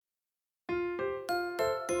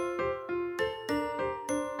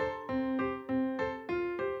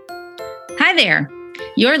Hi there.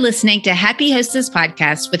 You're listening to Happy Hostess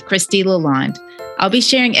Podcast with Christy Lalonde. I'll be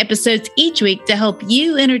sharing episodes each week to help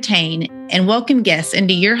you entertain and welcome guests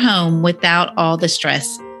into your home without all the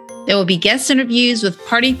stress. There will be guest interviews with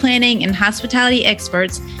party planning and hospitality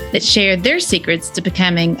experts that share their secrets to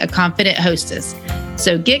becoming a confident hostess.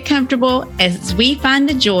 So get comfortable as we find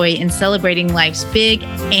the joy in celebrating life's big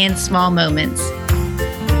and small moments.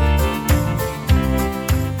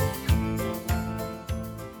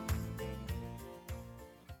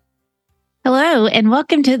 Hello, and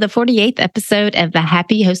welcome to the 48th episode of the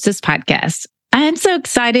Happy Hostess Podcast. I'm so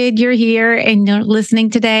excited you're here and you're listening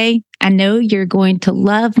today. I know you're going to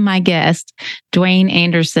love my guest, Dwayne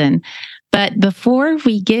Anderson. But before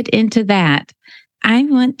we get into that, I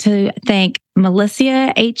want to thank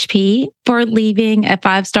Melissa HP for leaving a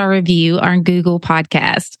 5-star review on Google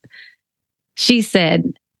Podcast. She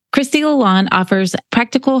said, Christy Lalonde offers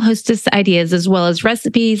practical hostess ideas as well as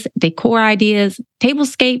recipes, decor ideas,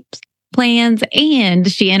 tablescapes, plans,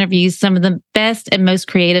 and she interviews some of the best and most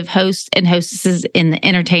creative hosts and hostesses in the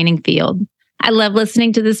entertaining field. I love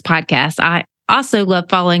listening to this podcast. I also love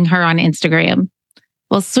following her on Instagram.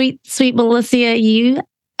 Well, sweet Melissa, you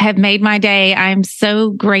have made my day. I'm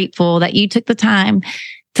so grateful that you took the time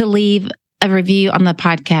to leave a review on the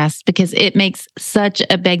podcast because it makes such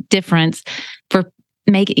a big difference for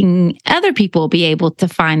making other people be able to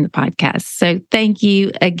find the podcast. So thank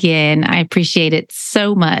you again. I appreciate it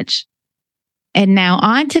so much. And now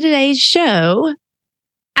on to today's show.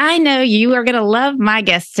 I know you are going to love my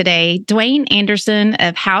guest today, Dwayne Anderson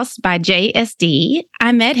of House by JSD.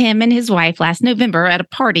 I met him and his wife last November at a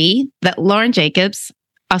party that Lauren Jacobs,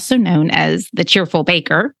 also known as the Cheerful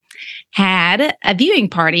Baker, had a viewing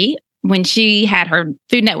party when she had her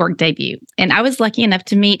Food Network debut. And I was lucky enough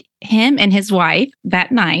to meet him and his wife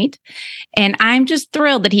that night. And I'm just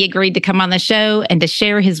thrilled that he agreed to come on the show and to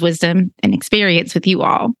share his wisdom and experience with you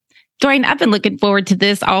all. Dwayne, I've been looking forward to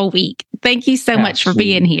this all week. Thank you so much for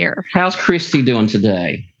being here. How's Christy doing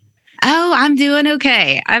today? Oh, I'm doing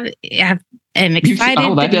okay. I'm excited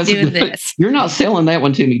to be doing this. You're not selling that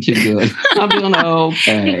one to me too good. I'm doing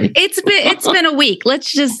okay. It's been a week.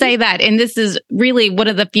 Let's just say that. And this is really one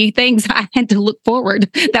of the few things I had to look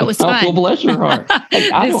forward. That was fun. Well, bless your heart. Hey,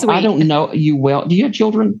 I don't know you well. Do you have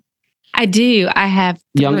children? I do. I have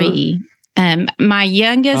 3. Younger? My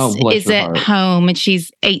youngest is at home and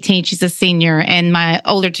she's 18. She's a senior. And my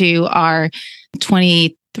older 2 are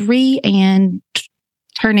 23 and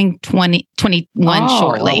turning 21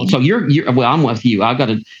 shortly. So you're well, I'm with you. I've got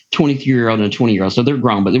a 23-year-old and a 20-year-old. So they're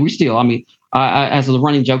grown, but we still, I mean, as the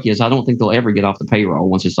running joke is, I don't think they'll ever get off the payroll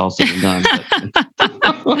once it's all said and done.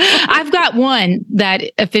 I've got one that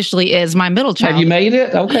officially is my middle child. Have you made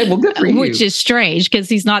it? Okay, well, good for you. Which is strange because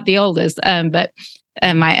he's not the oldest. But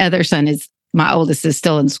my other son my oldest is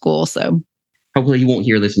still in school. So hopefully you won't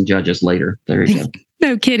hear this and judge us later. There you go.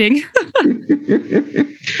 No kidding.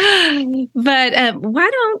 But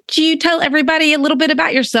why don't you tell everybody a little bit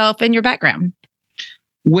about yourself and your background?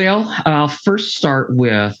 Well, I'll first start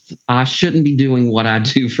with I shouldn't be doing what I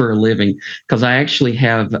do for a living because I actually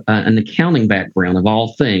have an accounting background of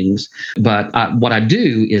all things. But what I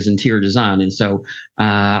do is interior design. And so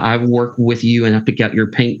I work with you and I pick out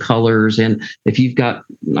your paint colors. And if you've got,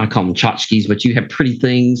 I call them tchotchkes, but you have pretty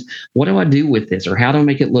things, what do I do with this? Or how do I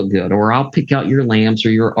make it look good? Or I'll pick out your lamps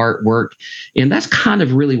or your artwork. And that's kind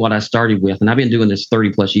of really what I started with. And I've been doing this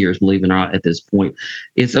 30 plus years, believe it or not, at this point.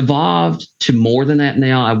 It's evolved to more than that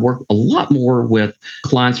now. I work a lot more with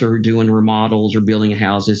clients who are doing remodels or building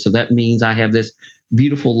houses. So that means I have this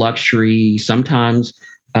beautiful luxury sometimes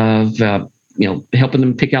of, helping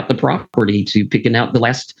them pick out the property to picking out the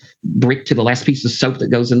last brick to the last piece of soap that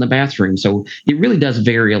goes in the bathroom. So it really does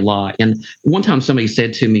vary a lot. And one time somebody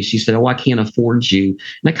said to me, she said, "Oh, I can't afford you." And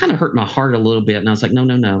that kind of hurt my heart a little bit. And I was like,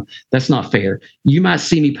 no, that's not fair. You might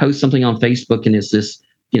see me post something on Facebook and it's this,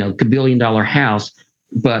 $1 house.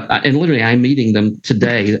 But and literally, I'm meeting them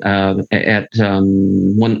today at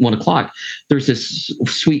 1 o'clock. There's this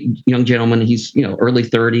sweet young gentleman. He's early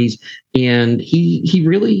 30s, and he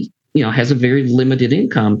really has a very limited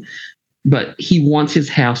income, but he wants his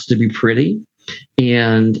house to be pretty,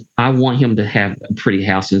 and I want him to have a pretty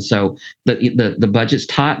house. And so the budget's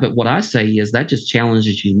tight. But what I say is that just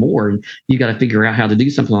challenges you more, and you got to figure out how to do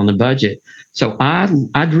something on the budget. So I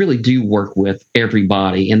really do work with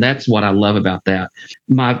everybody, and that's what I love about that.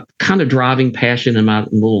 My kind of driving passion in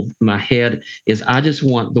my head is I just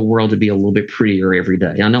want the world to be a little bit prettier every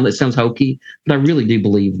day. I know that sounds hokey, but I really do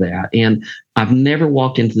believe that. And I've never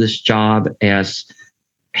walked into this job as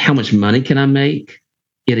how much money can I make?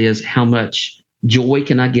 It is how much joy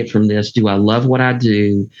can I get from this? Do I love what I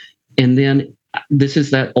do? And then this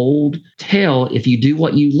is that old tale. If you do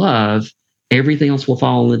what you love, everything else will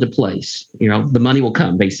fall into place. The money will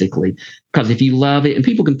come, basically, because if you love it, and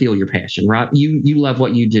people can feel your passion, right? You love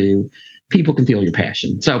what you do. People can feel your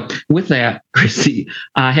passion. So with that, Christy,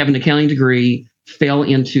 I have an accounting degree, fell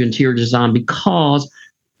into interior design because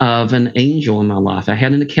of an angel in my life. I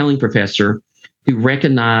had an accounting professor who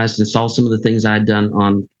recognized and saw some of the things I had done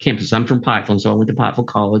on campus. I'm from Pikeville, so I went to Pikeville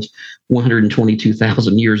College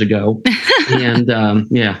 122,000 years ago. And I'm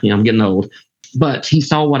getting old. But he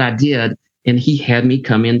saw what I did, and he had me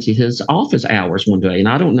come into his office hours one day. And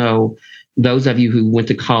I don't know, those of you who went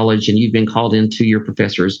to college and you've been called into your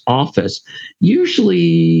professor's office,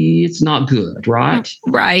 usually it's not good, right?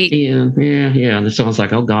 Right. And yeah. And so I was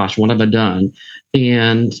like, oh gosh, what have I done?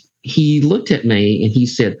 And he looked at me and he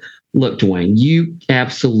said, look, Dwayne, you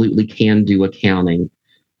absolutely can do accounting,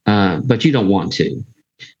 but you don't want to.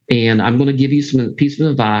 And I'm going to give you some piece of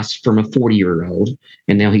advice from a 40-year-old,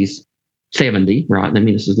 and now he's 70, right? I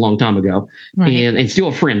mean, this is a long time ago, right. and still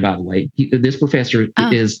a friend, by the way. This professor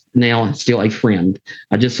is now still a friend.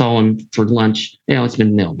 I just saw him for lunch. It's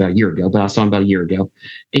been about a year ago, but I saw him about a year ago.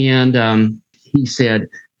 And he said,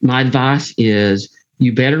 my advice is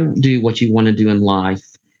you better do what you want to do in life.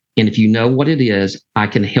 And if you know what it is, I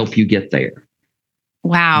can help you get there.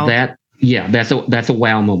 Wow. That's a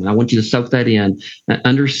wow moment. I want you to soak that in and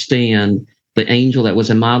understand the angel that was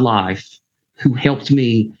in my life who helped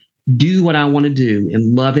me do what I want to do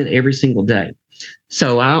and love it every single day.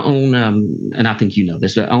 So I own, and I think you know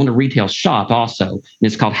this, but I own a retail shop also, and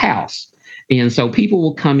it's called House. And so people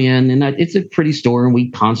will come in, and it's a pretty store, and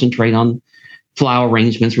we concentrate on flower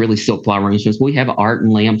arrangements, really silk flower arrangements. We have art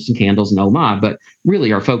and lamps and candles and oh my, but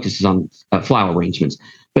really our focus is on flower arrangements.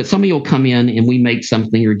 But somebody will come in and we make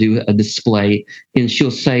something or do a display, and she'll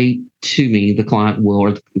say to me, the client will,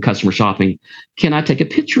 or the customer shopping, can I take a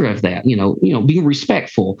picture of that? Being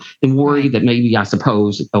respectful and worry that maybe I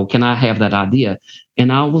suppose, can I have that idea?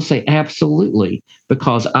 And I will say, absolutely,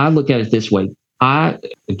 because I look at it this way. I,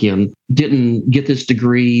 again, didn't get this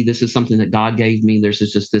degree. This is something that God gave me. There's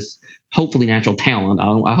just this hopefully natural talent.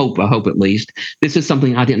 I hope at least. This is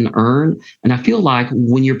something I didn't earn. And I feel like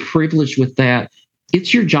when you're privileged with that,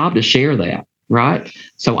 it's your job to share that, right?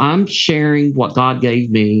 So I'm sharing what God gave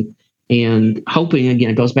me and hoping, again,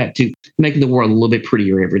 it goes back to making the world a little bit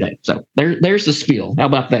prettier every day. So there's the spiel. How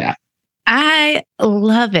about that? I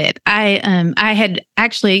love it. I had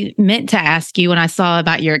actually meant to ask you when I saw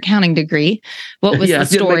about your accounting degree, what was the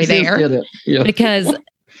story there? Because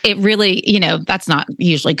it really, that's not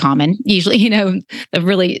usually common. Usually, the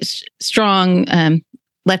really strong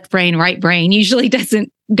left brain, right brain usually doesn't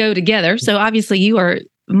go together. So obviously you are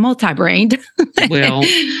multi-brained. Well,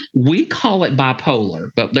 we call it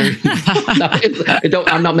bipolar, but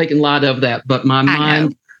I'm not making light of that. But my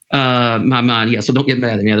mind, so don't get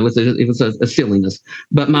mad at me. It was a silliness.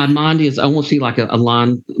 But my mind is, I almost see like a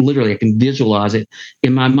line, literally I can visualize it.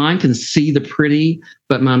 And my mind can see the pretty,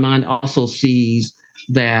 but my mind also sees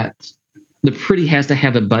that the pretty has to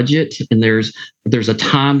have a budget, and there's a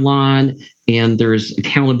timeline, and there's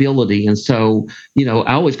accountability. And so,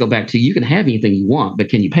 I always go back to, you can have anything you want, but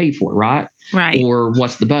can you pay for it, right? Right. Or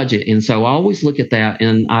what's the budget? And so I always look at that,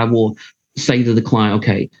 and I will say to the client,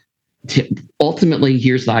 okay, ultimately,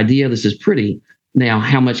 here's the idea. This is pretty. Now,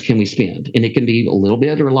 how much can we spend? And it can be a little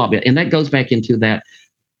bit or a lot bit. And that goes back into that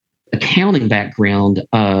accounting background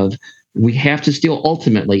of, we have to still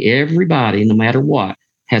ultimately, everybody, no matter what,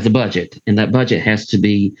 has a budget, and that budget has to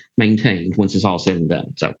be maintained once it's all said and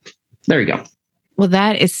done. So there you go. Well,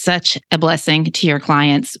 that is such a blessing to your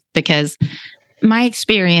clients, because my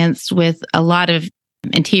experience with a lot of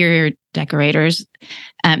interior decorators,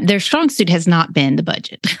 their strong suit has not been the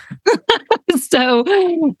budget.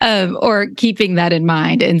 Or keeping that in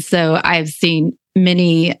mind. And so I've seen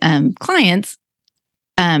many clients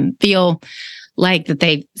feel like that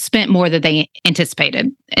they spent more than they anticipated.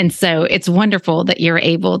 And so it's wonderful that you're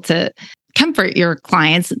able to comfort your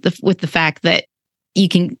clients with the fact that you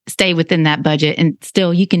can stay within that budget, and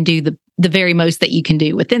still you can do the very most that you can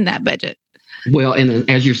do within that budget. Well, and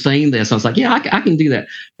as you're saying this, I was like, yeah, I can do that.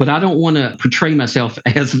 But I don't want to portray myself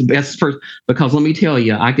as the best person, because let me tell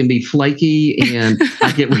you, I can be flaky and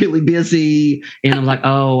I get really busy. And I'm like,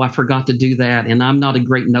 oh, I forgot to do that. And I'm not a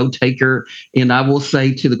great note taker. And I will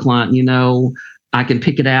say to the client, I can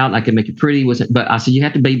pick it out. I can make it pretty with it. But I said, you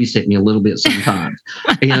have to babysit me a little bit sometimes.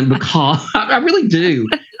 And because I really do.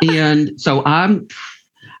 And so I'm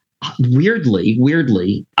weirdly,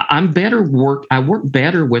 I work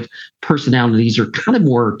better with personalities, or kind of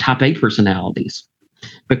more type A personalities,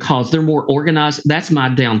 because they're more organized. That's my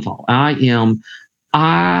downfall.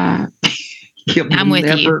 I'm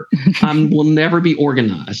with you. I will never be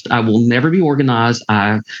organized. I will never be organized.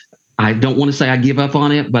 I don't want to say I give up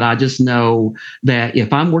on it, but I just know that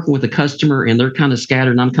if I'm working with a customer and they're kind of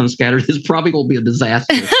scattered and I'm kind of scattered, this probably will be a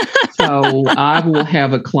disaster. So I will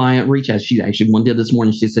have a client reach out. She actually one did this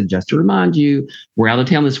morning. She said, just to remind you, we're out of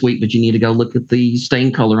town this week, but you need to go look at the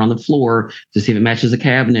stain color on the floor to see if it matches the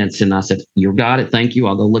cabinets. And I said, you got it. Thank you.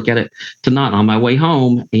 I'll go look at it tonight on my way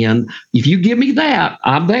home. And if you give me that,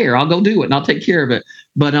 I'm there. I'll go do it and I'll take care of it.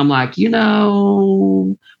 But I'm like,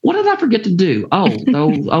 what did I forget to do?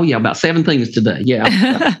 Oh yeah, about 7 things today.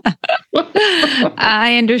 Yeah.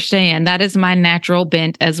 I understand. That is my natural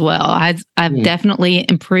bent as well. I've definitely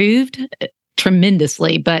improved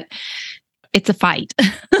tremendously, but it's a fight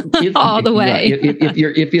all the way.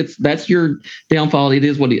 If that's your downfall, it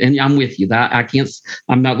is what it is. And I'm with you.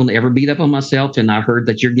 I'm not going to ever beat up on myself. And I heard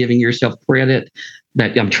that you're giving yourself credit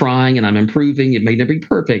that I'm trying and I'm improving. It may never be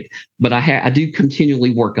perfect, but I do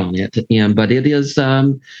continually work on it. But it is,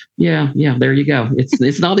 there you go.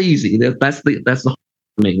 It's not easy. That's the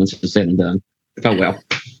for me once it's said and done. Oh well.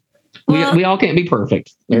 We all can't be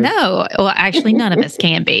perfect. No, well, actually, none of us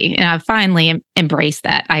can be. And I finally embraced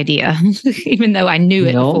that idea, even though I knew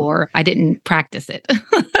it before. I didn't practice it,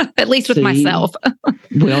 at least with myself.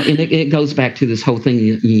 Well, and it goes back to this whole thing.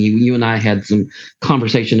 You and I had some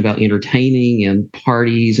conversation about entertaining and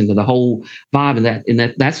parties and the whole vibe,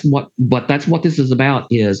 and that's what this is about.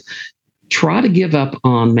 Is try to give up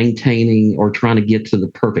on maintaining or trying to get to the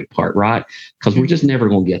perfect part, right? Because we're just never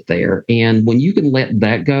going to get there. And when you can let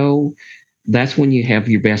that go, that's when you have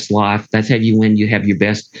your best life. That's when you have your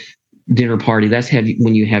best dinner party. That's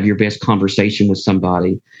when you have your best conversation with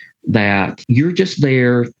somebody, that you're just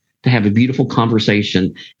there to have a beautiful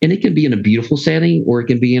conversation. And it can be in a beautiful setting or it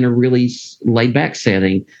can be in a really laid back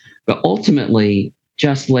setting. But ultimately,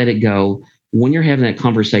 just let it go. When you're having that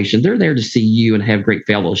conversation, they're there to see you and have great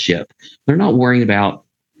fellowship. They're not worrying about,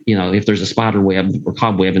 if there's a spider web or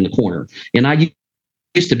cobweb in the corner. And I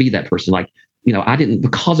used to be that person. Like, I didn't,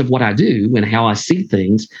 because of what I do and how I see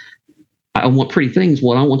things, I want pretty things.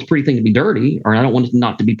 Well, I don't want the pretty thing to be dirty, or I don't want it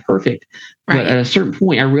not to be perfect. Right. But at a certain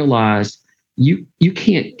point, I realized you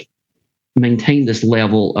can't maintain this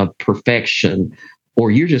level of perfection, or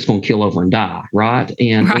you're just going to kill over and die, right?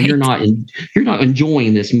 And right. You're not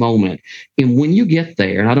enjoying this moment. And when you get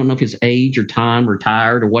there, and I don't know if it's age or time or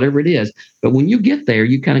tired or whatever it is, but when you get there,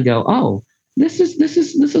 you kind of go, oh, this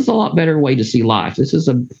is a lot better way to see life. This is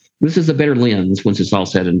a better lens once it's all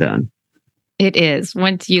said and done. It is,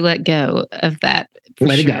 once you let go of that.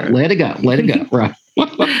 Let it go. Right.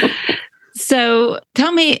 So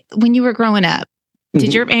tell me, when you were growing up,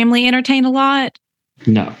 did your family entertain a lot?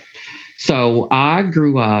 No. So I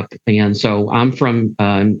grew up, and so I'm from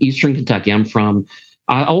Eastern Kentucky.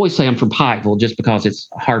 I always say I'm from Pikeville just because it's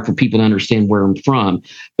hard for people to understand where I'm from.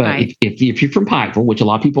 But right. if you're from Pikeville, which a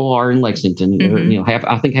lot of people are in Lexington,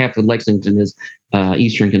 I think half of Lexington is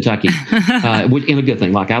Eastern Kentucky, and a good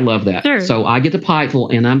thing. Like, I love that. Sure. So I get to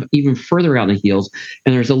Pikeville, and I'm even further out in the hills,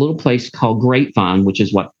 and there's a little place called Grapevine, which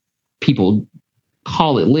is what people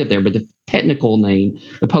live there, but the technical name,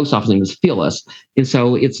 the post office name, is Phyllis. And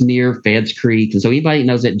so it's near Feds Creek. And so anybody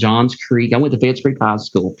knows that Johns Creek, I went to Feds Creek High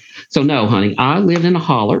School. So no, honey, I lived in a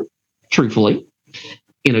holler, truthfully,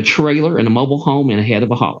 in a trailer, in a mobile home, and ahead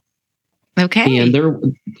of a holler. Okay. And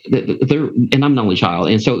and I'm an only child.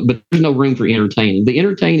 And so, but there's no room for entertaining. The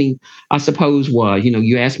entertaining, I suppose, was,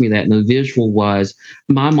 you asked me that, and the visual was,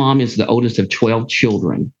 my mom is the oldest of 12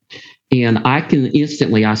 children. And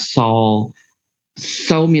I saw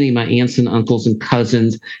so many of my aunts and uncles and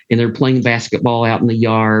cousins, and they're playing basketball out in the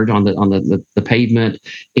yard on the pavement.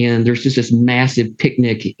 And there's just this massive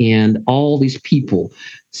picnic and all these people.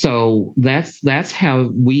 So that's how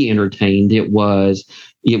we entertained. It was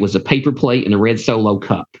a paper plate and a red Solo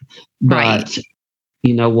cup. But right.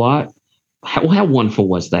 You know what? How wonderful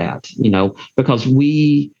was that? Because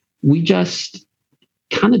we just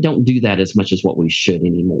kind of don't do that as much as what we should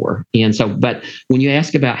anymore. And so, but when you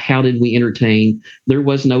ask about how did we entertain, there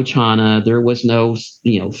was no China, there was no,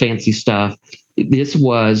 fancy stuff.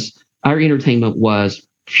 Our entertainment was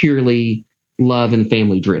purely love and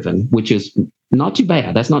family driven, which is not too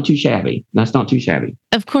bad. That's not too shabby.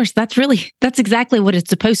 Of course, that's exactly what it's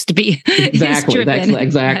supposed to be. Exactly.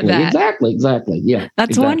 Exactly. Yeah.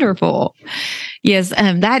 That's wonderful. Yes.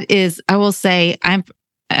 That is, I will say,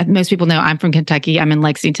 most people know I'm from Kentucky. I'm in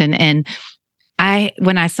Lexington. And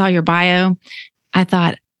when I saw your bio, I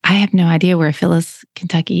thought, I have no idea where Phyllis,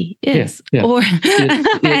 Kentucky is. Yeah. Or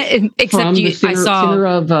except from the center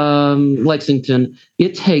of Lexington,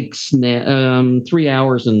 it takes 3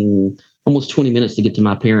 hours and almost 20 minutes to get to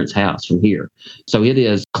my parents' house from here. So it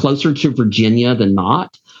is closer to Virginia than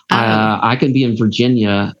not. I can be in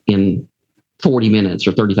Virginia in 40 minutes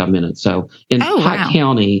or 35 minutes. So in Pike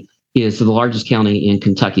County is the largest county in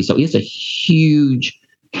Kentucky. So it's a huge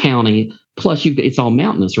county. Plus, it's all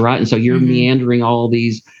mountainous, right? And so you're meandering all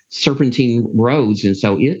these serpentine roads, and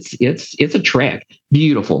so it's a trek.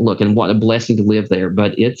 Beautiful, look, and what a blessing to live there.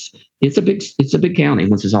 But it's a big county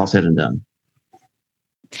once it's all said and done.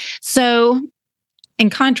 So, in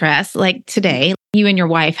contrast, like today, you and your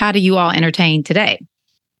wife, how do you all entertain today?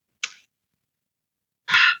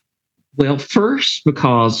 Well, first,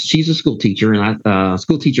 because she's a school teacher, and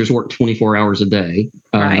school teachers work 24 hours a day.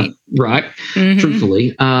 Right.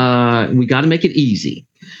 Truthfully, we got to make it easy.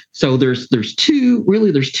 So there's two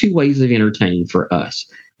ways of entertaining for us.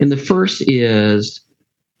 And the first is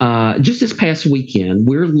just this past weekend,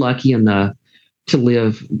 we're lucky enough to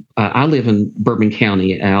live. I live in Bourbon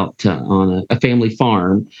County out on a family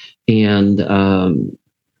farm, and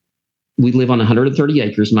we live on 130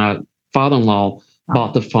 acres. My father-in-law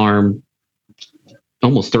bought the farm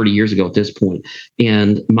almost 30 years ago at this point.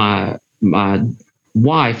 And my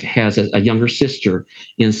wife has a younger sister.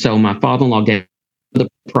 And so my father-in-law gave the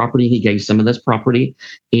property, he gave some of this property,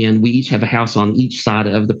 and we each have a house on each side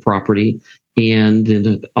of the property. And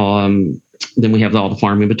then we have all the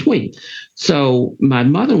farm in between. So my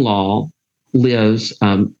mother-in-law lives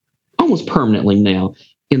almost permanently now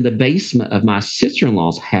in the basement of my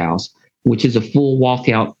sister-in-law's house, which is a full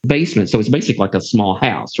walkout basement. So it's basically like a small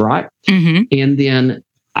house, right? Mm-hmm. And then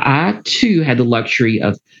I, too, had the luxury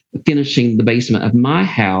of finishing the basement of my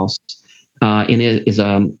house. And it is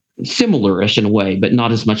similar-ish in a way, but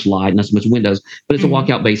not as much light, not as much windows, but it's a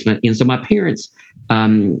walkout basement. And so my parents,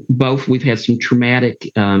 we've had some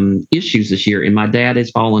traumatic issues this year. And my dad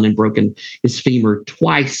has fallen and broken his femur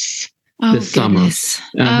twice this summer. It's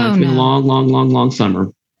been a long summer.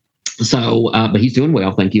 So, but he's doing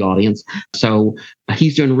well. Thank you, audience. So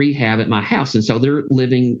he's doing rehab at my house. And so they're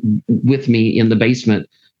living with me in the basement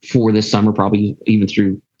for this summer, probably even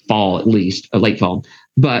through fall, at least late fall.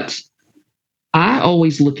 But I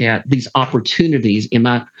always look at these opportunities. And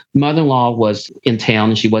my mother-in-law was in town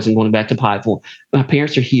and she wasn't going back to Pikeville. My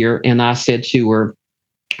parents are here. And I said to her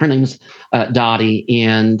name is Dottie.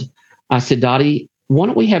 And I said, Dottie, why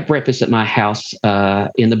don't we have breakfast at my house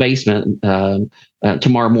in the basement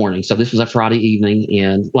tomorrow morning? So this was a Friday evening,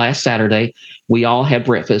 and last Saturday we all had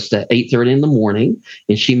breakfast at 8:30 in the morning.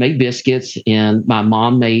 And she made biscuits, and my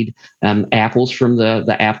mom made apples from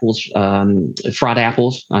the apples, fried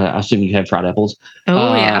apples. I assume you had fried apples.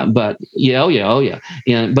 Oh yeah, but yeah.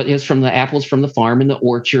 And but it's from the apples from the farm in the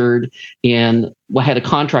orchard, and I had a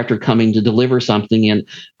contractor coming to deliver something, and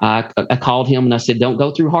I called him and I said, "Don't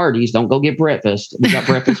go through Hardee's. Don't go get breakfast. We got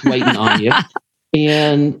breakfast waiting on you."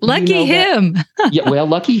 And lucky him. Yeah, well,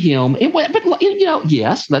 lucky him. But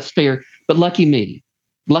yes, that's fair. But lucky me,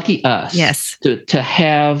 lucky us. Yes, to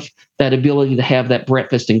have that ability to have that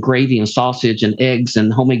breakfast and gravy and sausage and eggs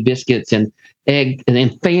and homemade biscuits and egg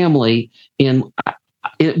and family. And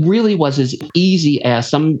it really was as easy as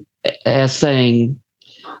saying,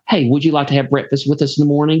 "Hey, would you like to have breakfast with us in the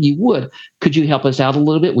morning? You would. Could you help us out a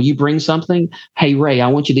little bit? Will you bring something? Hey, Ray, I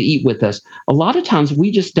want you to eat with us." A lot of times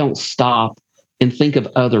we just don't stop and think of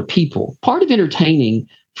other people. Part of entertaining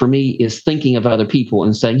for me is thinking of other people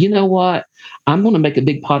and saying, you know what? I'm going to make a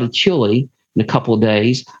big pot of chili in a couple of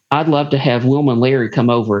days. I'd love to have Wilma and Larry come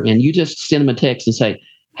over, and you just send them a text and say,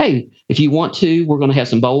 hey, if you want to, we're going to have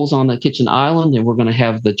some bowls on the kitchen island, and we're going to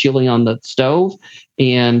have the chili on the stove.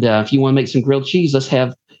 And if you want to make some grilled cheese, let's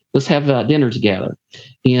have dinner together.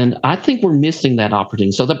 And I think we're missing that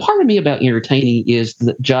opportunity. So the part of me about entertaining is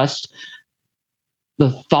just the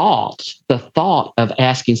thought of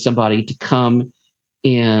asking somebody to come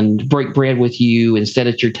and break bread with you and sit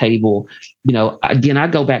at your table. Again, I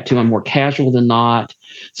go back to I'm more casual than not.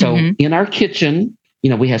 So in our kitchen,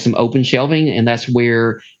 we have some open shelving, and that's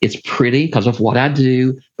where it's pretty because of what I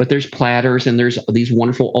do. But there's platters, and there's these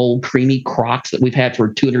wonderful old creamy crocks that we've had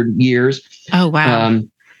for 200 years. Oh, wow.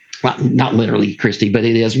 Well, not literally, Christy, but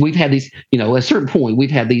it is. We've had these, at a certain point,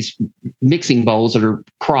 we've had these mixing bowls that are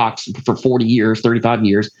crocks for 40 years, 35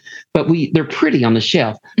 years, but they're pretty on the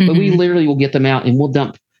shelf. But we literally will get them out and we'll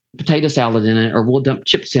dump potato salad in it, or we'll dump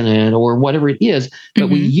chips in it, or whatever it is.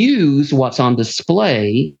 But we use what's on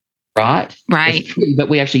display, right? Right. But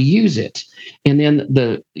we actually use it. And then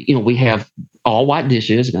we have all white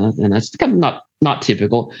dishes, and that's kind of not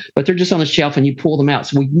typical, but they're just on the shelf and you pull them out.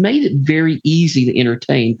 So we've made it very easy to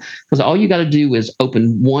entertain because all you got to do is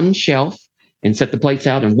open one shelf and set the plates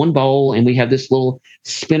out in one bowl. And we have this little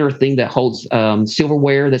spinner thing that holds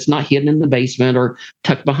silverware that's not hidden in the basement or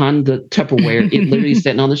tucked behind the Tupperware. It literally is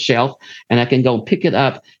sitting on the shelf, and I can go pick it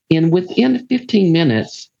up. And within 15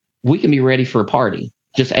 minutes, we can be ready for a party.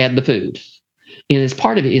 Just add the food. And as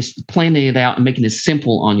part of it is planning it out and making it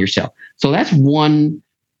simple on yourself. So that's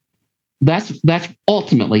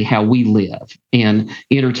ultimately how we live and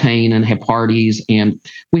entertain and have parties. And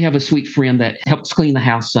we have a sweet friend that helps clean the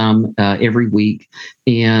house some every week.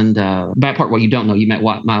 And that part, what you don't know, you met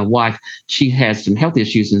my wife. She has some health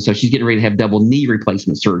issues, and so she's getting ready to have double knee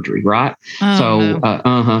replacement surgery, right? So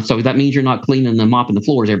that means you're not cleaning and mopping the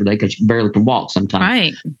floors every day because you barely can walk sometimes.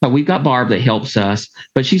 Right. So we've got Barb that helps us,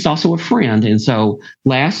 but she's also a friend. And so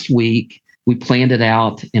last week we planned it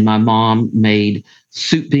out, and my mom made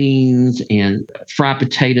soup beans and fried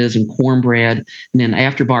potatoes and cornbread. And then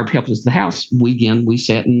after Barb helped us at the house, we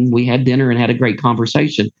sat and we had dinner and had a great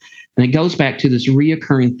conversation. And it goes back to this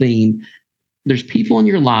reoccurring theme. There's people in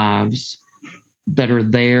your lives that are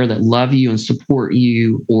there, that love you and support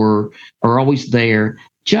you, or are always there.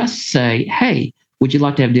 Just say, hey, would you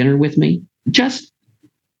like to have dinner with me? Just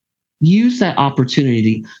use that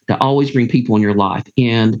opportunity to always bring people in your life.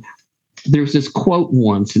 And there was this quote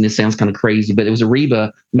once, and this sounds kind of crazy, but it was a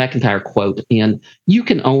Reba McEntire quote. And you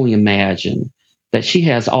can only imagine that she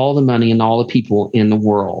has all the money and all the people in the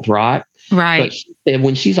world, right? Right. But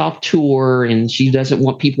when she's off tour and she doesn't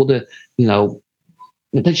want people to,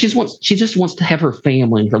 she just wants to have her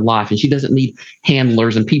family in her life, and she doesn't need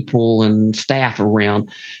handlers and people and staff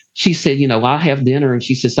around. She said, I'll have dinner. And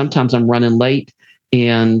she said, sometimes I'm running late,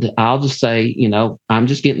 and I'll just say, I'm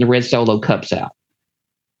just getting the red Solo cups out.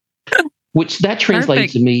 Which that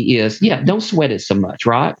translates to me is, don't sweat it so much,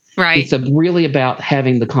 right? Right. It's really about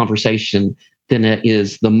having the conversation than it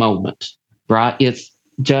is the moment, right? It's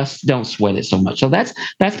just don't sweat it so much. So that's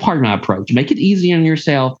part of my approach. Make it easy on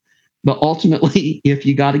yourself, but ultimately, if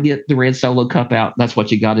you got to get the red Solo cup out, that's what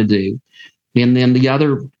you got to do. And then the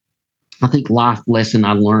other, I think, life lesson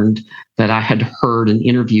I learned that I had heard an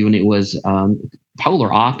interview, and it was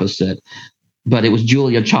polar opposite, but it was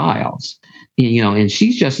Julia Childs. And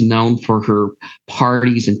she's just known for her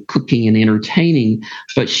parties and cooking and entertaining.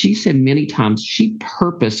 But she said many times she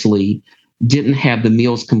purposely didn't have the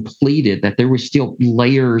meals completed, that there were still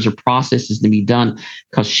layers or processes to be done,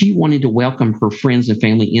 because she wanted to welcome her friends and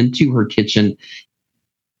family into her kitchen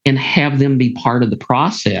and have them be part of the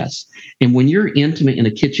process. And when you're intimate in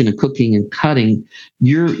a kitchen and cooking and cutting,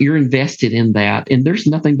 you're invested in that. And there's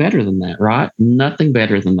nothing better than that, right? Nothing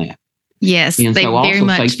better than that. Yes, and they so very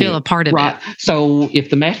much feel a part of it. So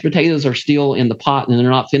if the mashed potatoes are still in the pot and they're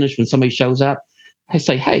not finished when somebody shows up, I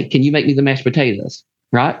say, hey, can you make me the mashed potatoes?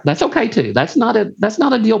 Right? That's okay too. That's not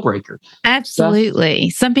a deal breaker.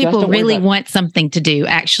 Absolutely. Some people really want something to do,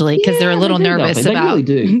 actually, because they're a little nervous about. They really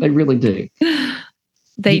do. They really do.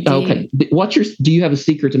 They do. Okay. Do you have a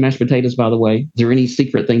secret to mashed potatoes, by the way? Is there any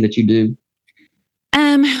secret thing that you do?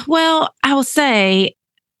 Well, I will say,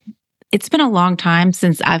 it's been a long time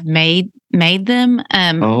since I've made them.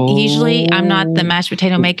 Usually I'm not the mashed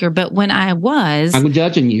potato maker, but when I was, I'm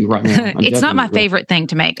judging you right now. It's not my favorite thing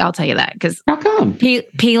to make. I'll tell you that, because how come?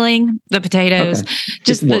 Peeling the potatoes,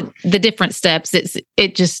 just the different steps.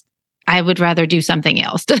 I would rather do something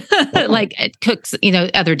else. Like it cooks,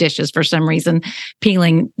 other dishes for some reason.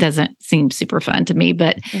 Peeling doesn't seem super fun to me,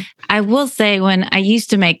 but I will say when I used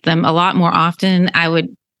to make them a lot more often, I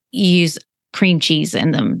would use cream cheese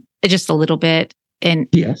in them. Just a little bit. And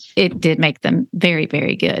yes, it did make them very,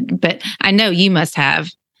 very good. But I know you must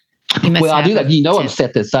have. I do that. I've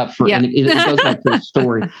set this up for, and it goes back to the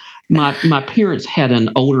story. My parents had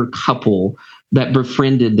an older couple that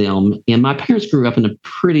befriended them. And my parents grew up in a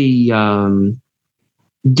pretty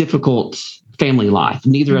difficult family life.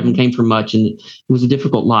 Neither of them came from much, and it was a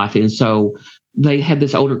difficult life. And so they had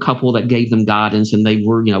this older couple that gave them guidance, and they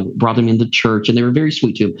were, brought them into church, and they were very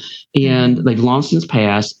sweet to them. And they've long since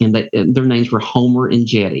passed, and their names were Homer and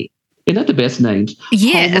Jetty. Isn't that the best names?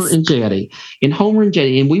 Yes. Homer and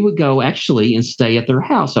Jetty. And we would go actually and stay at their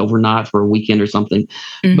house overnight for a weekend or something.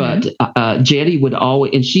 Mm-hmm. But Jetty would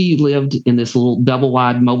always, and she lived in this little double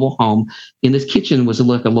wide mobile home, and this kitchen was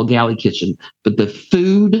like a little galley kitchen. But the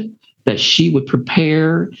food that she would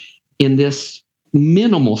prepare in this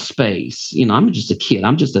minimal space, I'm just a kid.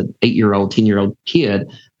 I'm just an 8-year-old, 10-year-old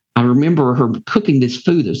kid. I remember her cooking this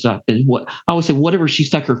food. And what I always say, whatever she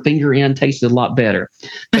stuck her finger in tasted a lot better.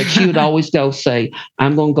 But she would always say,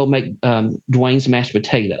 I'm going to go make Dwayne's mashed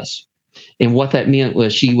potatoes. And what that meant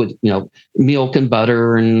was she would, milk and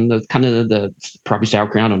butter and the probably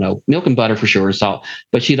sauerkraut, I don't know, milk and butter for sure and salt.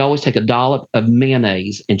 But she'd always take a dollop of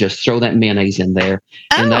mayonnaise and just throw that mayonnaise in there.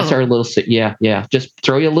 Oh. And that's our little, just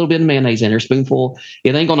throw you a little bit of mayonnaise in there, spoonful.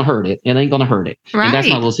 It ain't going to hurt it. It ain't going to hurt it. Right. And that's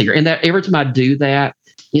my little secret. And that every time I do that,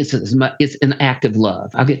 it's an act of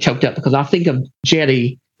love. I get choked up because I think of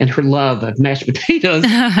Jetty and her love of mashed potatoes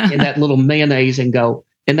and that little mayonnaise and go,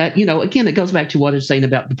 and that, again, it goes back to what I was saying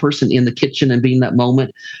about the person in the kitchen and being that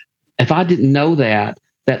moment. If I didn't know that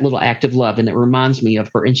little act of love, and it reminds me of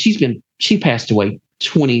her, and she passed away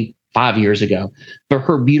 25 years ago, but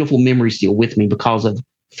her beautiful memory still with me because of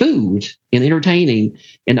food and entertaining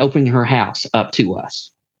and opening her house up to us.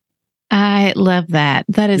 I love that.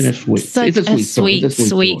 That is such a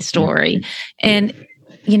sweet story. And,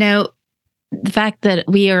 the fact that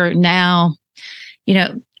we are now,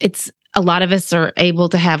 it's a lot of us are able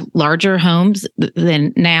to have larger homes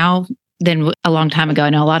than a long time ago. I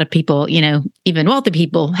know a lot of people, even wealthy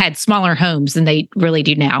people had smaller homes than they really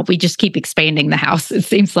do now. We just keep expanding the house, it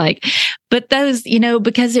seems like. But those,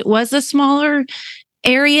 because it was a smaller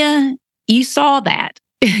area, you saw that.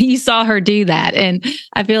 You saw her do that. And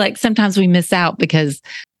I feel like sometimes we miss out because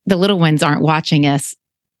the little ones aren't watching us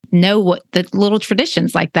know what the little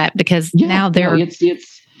traditions like that, because now they're it's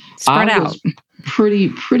spread out.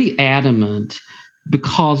 Pretty adamant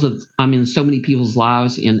because of I'm in so many people's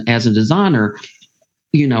lives, and as a designer,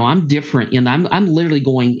 I'm different, and I'm literally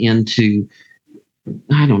going into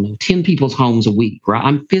 10 people's homes a week, right?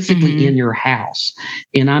 I'm physically in your house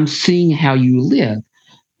and I'm seeing how you live.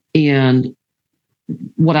 And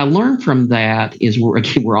what I learned from that is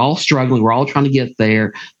we're all struggling, we're all trying to get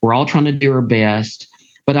there, we're all trying to do our best.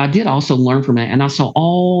 But I did also learn from that. And I saw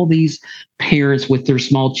all these parents with their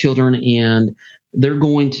small children, and they're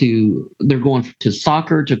going to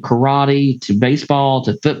soccer, to karate, to baseball,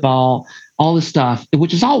 to football, all this stuff,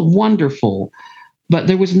 which is all wonderful. But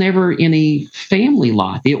there was never any family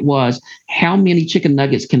life. It was, how many chicken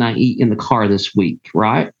nuggets can I eat in the car this week?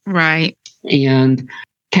 Right. Right. And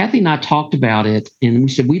Kathy and I talked about it, and we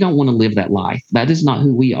said, we don't want to live that life. That is not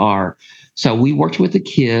who we are. So we worked with the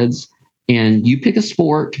kids. And you pick a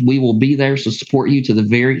sport, we will be there to support you to the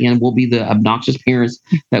very end. We'll be the obnoxious parents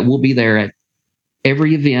that will be there at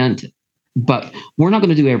every event. But we're not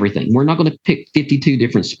going to do everything. We're not going to pick 52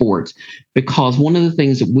 different sports, because one of the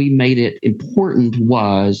things that we made it important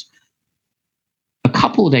was a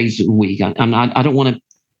couple of days a week. I don't want to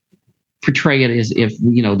portray it as if,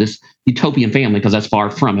 this utopian family, because that's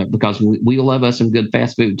far from it, because we love us some good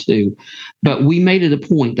fast food too. But we made it a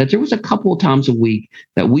point that there was a couple of times a week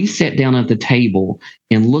that we sat down at the table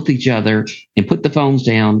and looked at each other and put the phones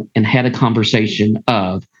down and had a conversation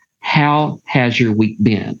of, how has your week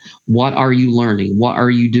been? What are you learning? What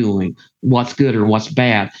are you doing? What's good or what's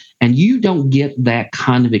bad? And you don't get that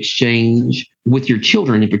kind of exchange with your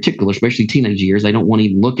children in particular, especially teenage years. They don't want to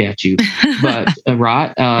even look at you. But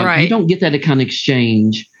right. You don't get that kind of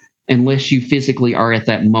exchange unless you physically are at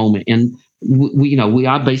that moment. And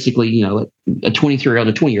I basically, a 23-year-old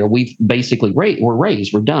and a 20-year-old, we're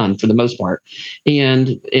raised, we're done for the most part.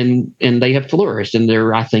 And they have flourished, and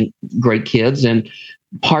they're, I think, great kids. And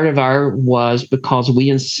part of was because we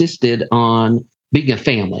insisted on being a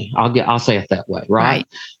family. I'll say it that way, right?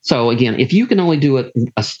 So again, if you can only do it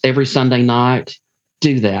every Sunday night,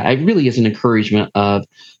 do that. It really is an encouragement of,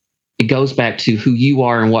 it goes back to who you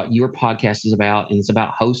are and what your podcast is about, and it's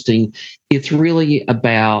about hosting. It's really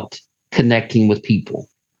about connecting with people.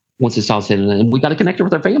 Once it's all said and done, and we got to connect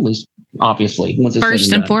with our families, obviously. Once it's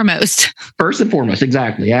first and foremost. First and foremost,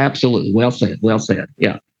 exactly, absolutely. Well said.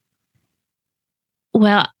 Yeah.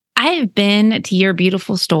 Well, I have been to your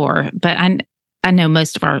beautiful store, but I know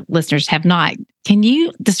most of our listeners have not. Can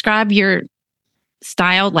you describe your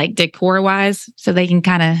style, like decor-wise, so they can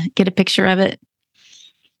kind of get a picture of it?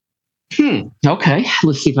 Okay.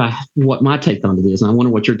 Let's see what my take on it is. And I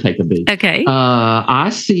wonder what your take would be. Okay. I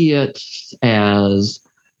see it as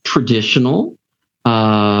traditional.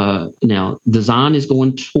 Now, design is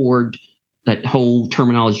going toward that whole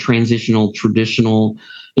terminology, transitional, traditional.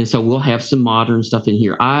 And so we'll have some modern stuff in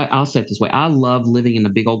here. I'll say it this way. I love living in a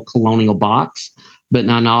big old colonial box, but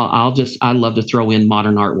now I love to throw in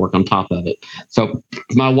modern artwork on top of it. So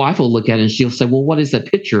my wife will look at it and she'll say, well, what is that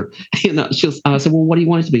picture? I said, well, what do you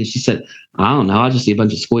want it to be? She said, I don't know. I just see a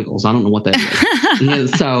bunch of squiggles. I don't know what that is. And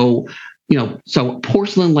so, so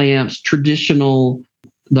porcelain lamps, traditional,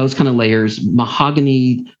 those kind of layers,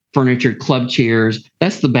 mahogany furniture, club chairs,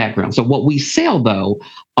 that's the background. So what we sell, though,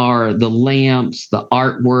 are the lamps, the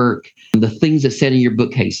artwork, the things that sit in your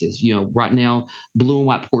bookcases. Right now, blue and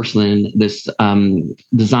white porcelain, this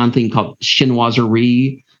design thing called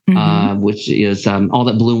chinoiserie, which is all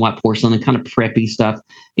that blue and white porcelain and kind of preppy stuff.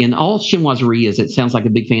 And all chinoiserie is, it sounds like a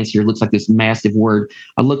big fancy or looks like this massive word.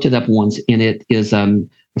 I looked it up once, and it is a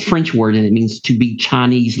French word, and it means to be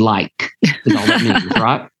Chinese-like, is all that means,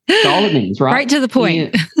 right? That's all it means, right? Right to the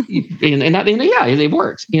point. And yeah, it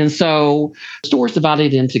works. And so the store's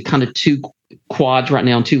divided into kind of two quads right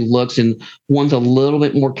now, two looks, and one's a little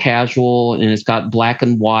bit more casual, and it's got black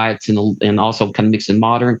and whites and also kind of mixed in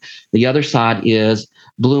modern. The other side is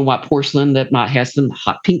blue and white porcelain that might have some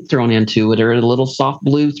hot pink thrown into it or a little soft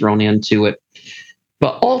blue thrown into it.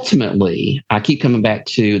 But ultimately, I keep coming back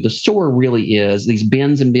to the store really is these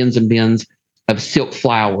bins and bins and bins of silk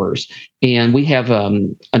flowers. And we have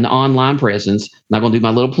an online presence. I'm not going to do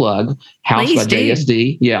my little plug. House by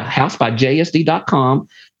JSD. Yeah, housebyjsd.com.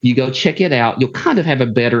 You go check it out. You'll kind of have a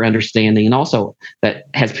better understanding. And also that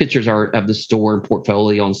has pictures of the store and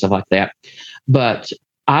portfolio and stuff like that. But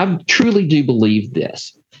I truly do believe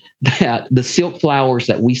this, that the silk flowers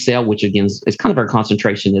that we sell, which again is kind of our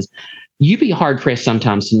concentration, is you'd be hard pressed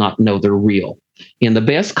sometimes to not know they're real. And the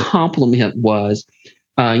best compliment was,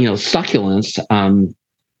 succulents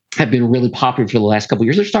have been really popular for the last couple of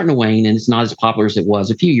years. They're starting to wane, and it's not as popular as it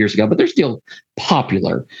was a few years ago, but they're still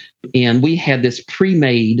popular. And we had this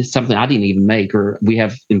pre-made, something I didn't even make, or we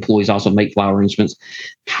have employees also make flower arrangements,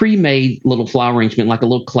 pre-made little flower arrangement, like a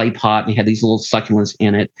little clay pot, and it had these little succulents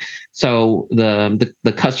in it. So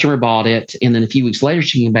the customer bought it, and then a few weeks later,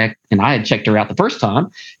 she came back, and I had checked her out the first time,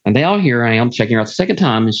 and now here I am checking her out the second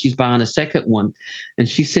time, and she's buying a second one. And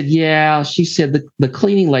she said, the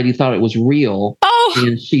cleaning lady thought it was real.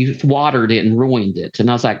 And she watered it and ruined it. And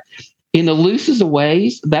I was like, in the loosest of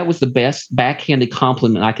ways, that was the best backhanded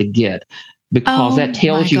compliment I could get, because that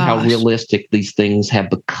tells you how realistic these things have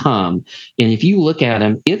become. And if you look at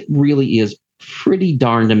them, it really is pretty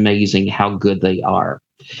darned amazing how good they are.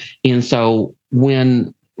 And so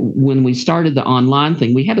when we started the online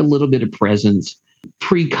thing, we had a little bit of presence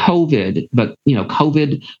pre-COVID, but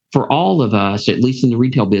COVID for all of us, at least in the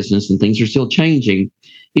retail business, and things are still changing.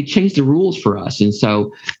 It changed the rules for us. And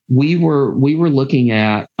so we were looking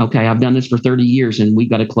at, okay, I've done this for 30 years and we've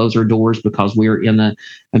got to close our doors because we're in the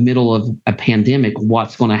middle of a pandemic.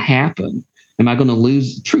 What's going to happen? Am I going to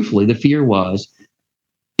lose? Truthfully, the fear was,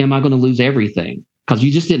 am I going to lose everything? Because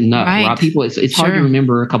you just didn't know, right? People, it's hard to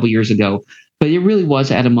remember a couple of years ago, but it really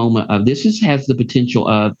was at a moment of has the potential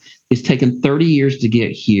of, it's taken 30 years to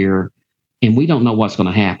get here and we don't know what's going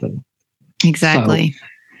to happen. Exactly. So,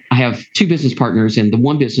 I have two business partners, and the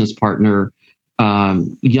one business partner,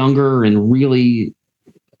 younger and really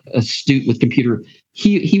astute with computer,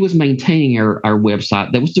 he was maintaining our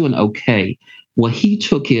website that was doing okay. Well, he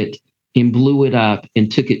took it and blew it up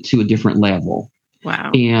and took it to a different level.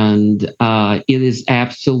 Wow. And it is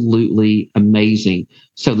absolutely amazing.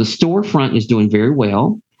 So the storefront is doing very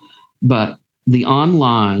well, but the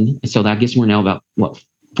online, so I guess we're now about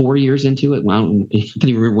 4 years into it. Well, I can't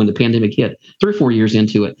even remember when the pandemic hit, 3 or 4 years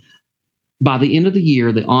into it. By the end of the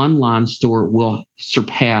year, the online store will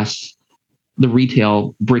surpass the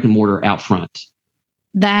retail brick and mortar out front.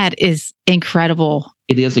 That is incredible.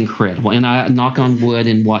 It is incredible. And I knock on wood,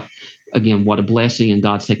 and what a blessing, and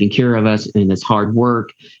God's taking care of us, and it's hard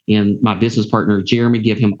work. And my business partner, Jeremy,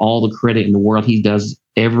 give him all the credit in the world. He does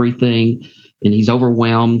everything, and he's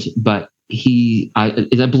overwhelmed, but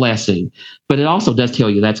it's a blessing. But it also does tell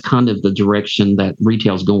you that's kind of the direction that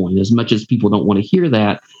retail's going. As much as people don't want to hear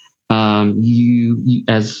that, you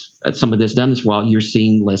as some of this done this while, you're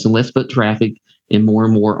seeing less and less foot traffic and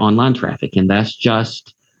more online traffic. And that's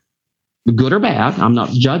just good or bad. I'm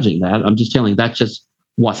not judging that. I'm just telling you that's just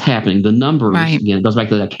what's happening. The numbers, again, it goes back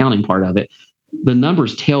to the accounting part of it. The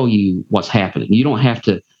numbers tell you what's happening. You don't have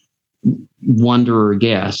to wonder or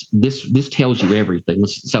guess. This tells you everything.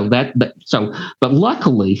 So but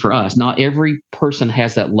luckily for us, not every person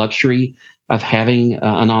has that luxury of having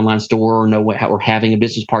an online store or having a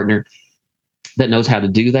business partner that knows how to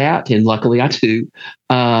do that. And luckily I do.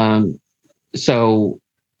 So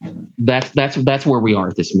that's where we are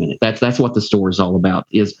at this minute. That's what the store is all about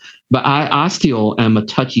but I still am a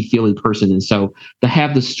touchy-feely person. And so to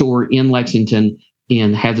have the store in Lexington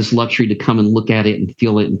and have this luxury to come and look at it and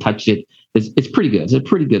feel it and touch it, it's pretty good. It's a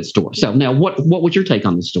pretty good store. So now what was your take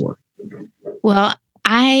on the store? Well,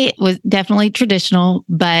 I was definitely traditional,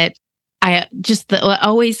 but what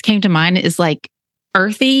always came to mind is like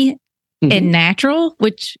earthy and natural,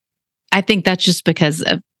 which I think that's just because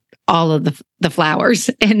of all of the flowers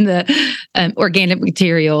and the organic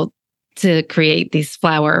material to create these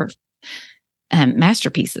flower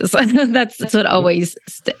masterpieces. That's what always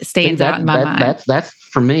stands out in my mind. That's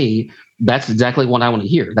for me. that's exactly what I want to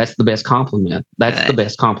hear. That's the best compliment. That's the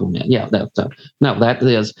best compliment. Yeah. No, that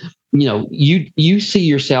is, you see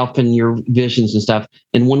yourself and your visions and stuff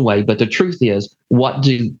in one way, but the truth is,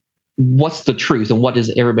 what's the truth and what does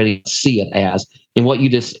everybody see it as? And what you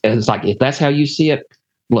just, it's like, if that's how you see it,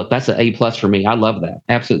 look, that's an A+ for me. I love that.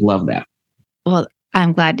 Absolutely love that. Well,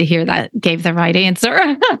 I'm glad to hear that gave the right answer.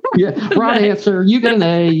 Yeah, right answer. You get an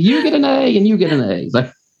A, you get an A, and you get an A. So,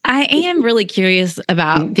 I am really curious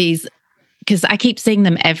about these because I keep seeing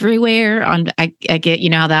them everywhere. I get,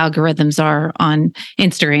 how the algorithms are on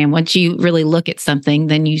Instagram. Once you really look at something,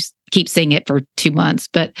 then you keep seeing it for 2 months.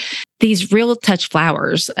 But these Real Touch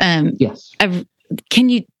flowers, yes. Can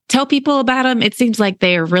you tell people about them? It seems like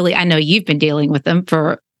they're really, I know you've been dealing with them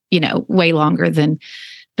for, way longer than,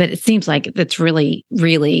 but it seems like that's really,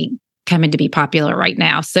 really coming to be popular right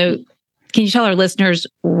now. So can you tell our listeners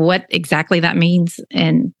what exactly that means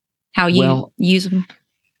and how you use them?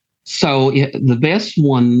 So the best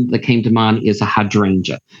one that came to mind is a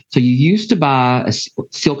hydrangea. So you used to buy a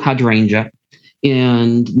silk hydrangea,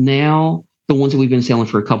 and now the ones that we've been selling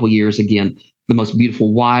for a couple of years, again, the most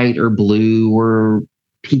beautiful white or blue or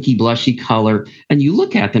pinky blushy color, and you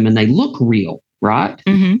look at them and they look real, right?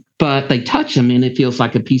 Mm-hmm. But they touch them and it feels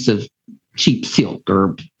like a piece of cheap silk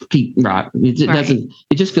or right. It doesn't.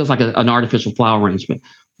 It just feels like an artificial flower arrangement.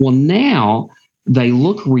 Well, now they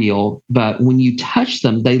look real, but when you touch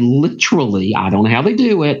them, they literally, I don't know how they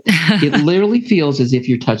do it. It literally feels as if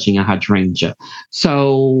you're touching a hydrangea.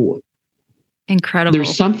 So incredible. Is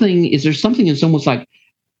there something it's almost like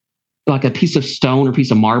a piece of stone or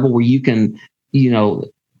piece of marble where you can,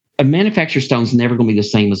 a manufactured stone is never going to be the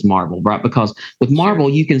same as marble, right? Because with marble,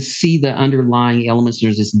 you can see the underlying elements.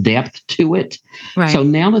 There's this depth to it. Right. So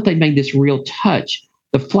now that they've made this Real Touch,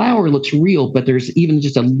 the flower looks real, but there's even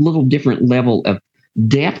just a little different level of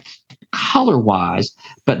depth color-wise.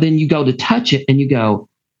 But then you go to touch it and you go,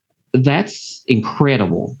 that's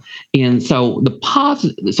incredible. And so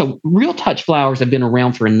Real Touch flowers have been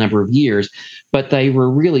around for a number of years, but they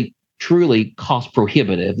were really truly cost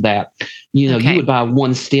prohibitive that, you would buy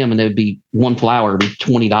one stem and there'd be one flower, it'd be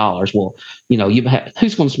 $20. Well,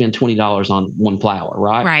 who's going to spend $20 on one flower,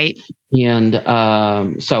 right? Right.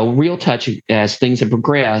 And so Real Touch, as things have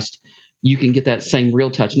progressed, you can get that same Real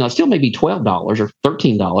Touch. Now, it still may be $12 or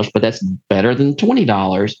 $13, but that's better than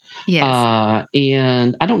 $20. Yes.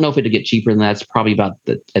 And I don't know if it'll get cheaper than that. It's probably about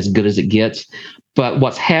as good as it gets. But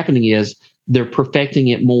what's happening is they're perfecting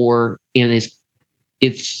it more, and it's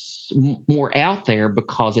more out there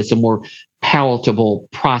because it's a more palatable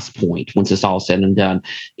price point once it's all said and done.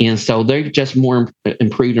 And so they're just more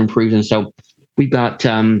improved. And so we've got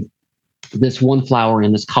this one flower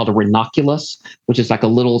in this called a ranunculus, which is like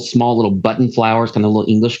a small little button flower. It's kind of a little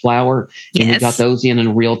English flower. Yes. And we got those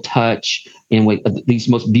in Real Touch. And these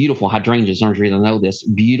most beautiful hydrangeas, I don't really know this,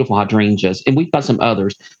 beautiful hydrangeas. And we've got some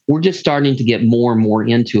others. We're just starting to get more and more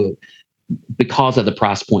into it because of the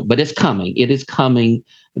price point, but it's coming. It is coming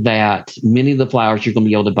that many of the flowers you're going to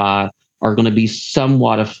be able to buy are going to be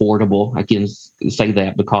somewhat affordable. I can say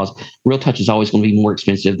that because Real Touch is always going to be more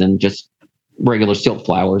expensive than just regular silk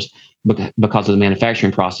flowers because of the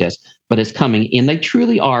manufacturing process, but it's coming. And they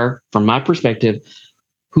truly are, from my perspective,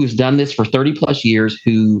 who's done this for 30 plus years,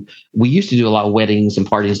 who we used to do a lot of weddings and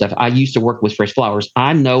parties and stuff. I used to work with fresh flowers.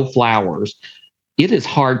 I know flowers. It is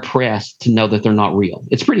hard pressed to know that they're not real.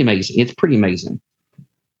 It's pretty amazing. It's pretty amazing.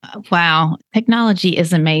 Wow. Technology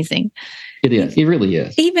is amazing. It is. It really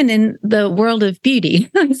is. Even in the world of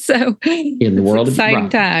beauty. So in the world of exciting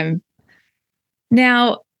time.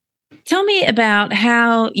 Now, tell me about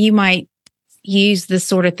how you might use this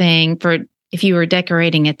sort of thing for if you were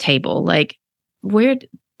decorating a table, like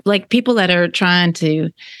people that are trying to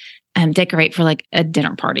decorate for like a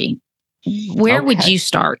dinner party. Where would you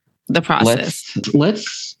start the process?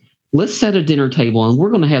 Let's set a dinner table, and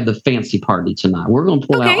we're going to have the fancy party tonight. We're going to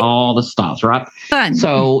pull out all the stops, right? Fun.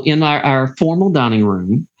 So in our formal dining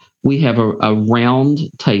room, we have a round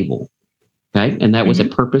table. Okay. And that was a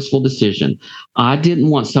purposeful decision. I didn't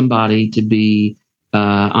want somebody to be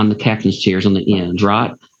on the captain's chairs on the ends,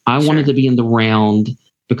 right? I wanted to be in the round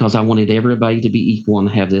because I wanted everybody to be equal and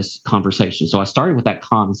have this conversation. So I started with that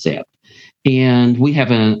concept. And we have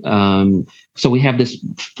we have this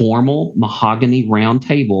formal mahogany round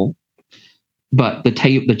table, but the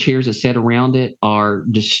chairs that sit around it are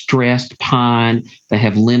distressed pine. They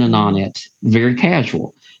have linen on it, very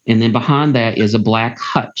casual. And then behind that is a black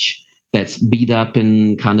hutch that's beat up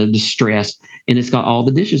and kind of distressed. And it's got all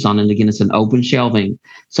the dishes on it. And again, it's an open shelving.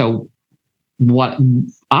 So what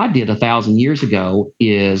I did 1,000 years ago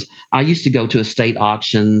is I used to go to estate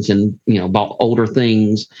auctions and, bought older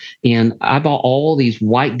things. And I bought all these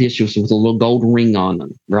white dishes with a little gold ring on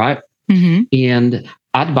them, right? Mm-hmm. And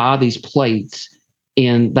I'd buy these plates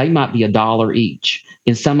and they might be $1 each.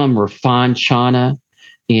 And some of them are fine china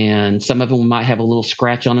and some of them might have a little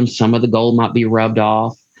scratch on them. Some of the gold might be rubbed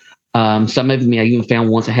off. Some of them I even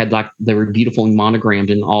found ones that had they were beautiful and monogrammed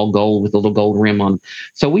in all gold with a little gold rim on them.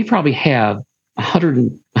 So we probably have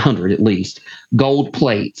 100 at least gold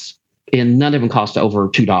plates, and none of them cost over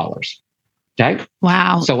 $2. Okay.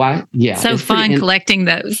 Wow. So so fun collecting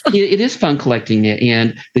those. It is fun collecting it.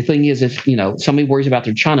 And the thing is, if somebody worries about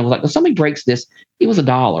their china, well, somebody breaks this, it was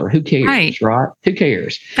 $1. Who cares? Right? Who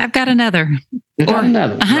cares? I've got another. Or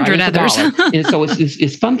another 100 right? others. And so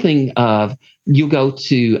it's fun thing of you go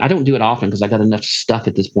to, I don't do it often because I got enough stuff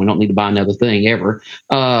at this point. I don't need to buy another thing ever.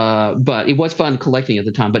 But it was fun collecting at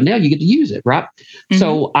the time. But now you get to use it, right? Mm-hmm.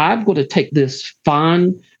 So I'm going to take this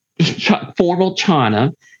fine formal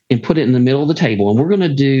china and put it in the middle of the table. And we're going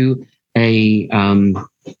to do a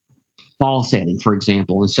fall setting, for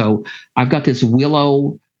example. And so I've got this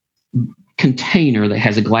willow container that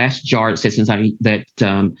has a glass jar that sits inside that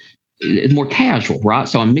it's more casual, right?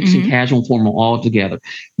 So I'm mixing casual and formal all together.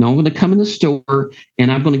 Now I'm going to come in the store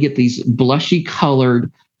and I'm going to get these blushy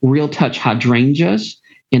colored Real Touch hydrangeas.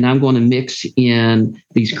 And I'm going to mix in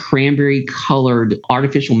these cranberry colored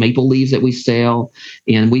artificial maple leaves that we sell.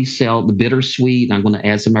 And we sell the bittersweet. I'm going to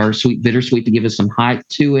add some of our sweet bittersweet to give us some height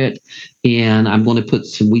to it. And I'm going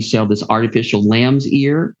to we sell this artificial lamb's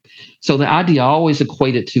ear. So the idea I always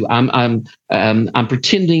equate it to, I'm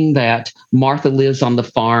pretending that Martha lives on the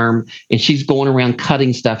farm and she's going around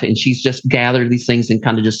cutting stuff and she's just gathered these things and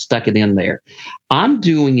kind of just stuck it in there. I'm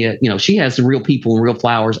doing it, she has the real people and real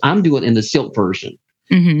flowers. I'm doing it in the silk version.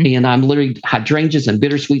 Mm-hmm. And I'm literally hydrangeas and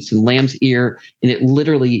bittersweets and lamb's ear. And it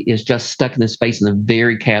literally is just stuck in the space in a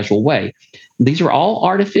very casual way. These are all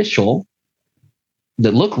artificial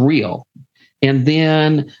that look real. And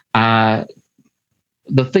then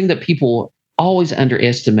the thing that people always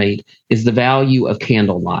underestimate is the value of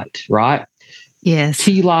candlelight, right? Yes.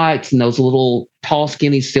 Tea lights and those little tall,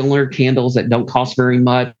 skinny cylinder candles that don't cost very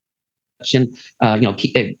much. And,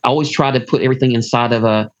 I always try to put everything inside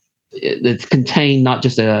of it's contained not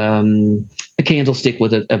just a candlestick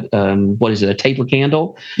with a taper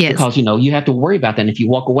candle. Yes. Because, you have to worry about that. And if you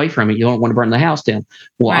walk away from it, you don't want to burn the house down.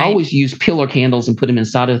 Well, right. I always use pillar candles and put them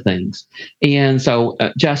inside of things. And so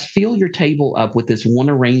just fill your table up with this one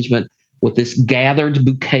arrangement, with this gathered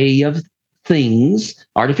bouquet of things,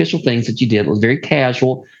 artificial things that you did. It was very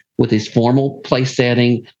casual with this formal place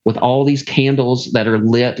setting, with all these candles that are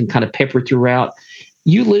lit and kind of peppered throughout.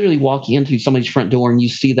 You literally walk into somebody's front door and you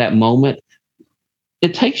see that moment.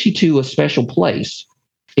 It takes you to a special place.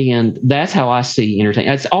 And that's how I see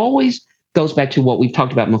entertainment. It always goes back to what we've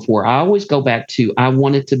talked about before. I always go back to, I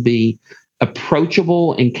want it to be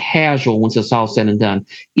approachable and casual once it's all said and done,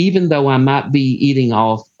 even though I might be eating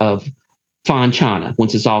off of fine china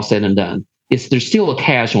once it's all said and done. There's still a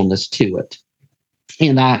casualness to it.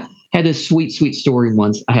 And I had this sweet story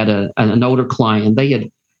once. I had an older client, and they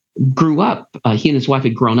had grew up, he and his wife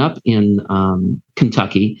had grown up in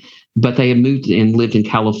Kentucky, but they had moved and lived in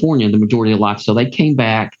California the majority of their life. So they came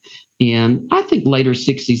back in, I think, later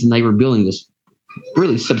 60s, and they were building this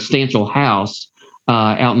really substantial house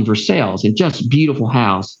out in Versailles, and just beautiful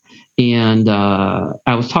house. And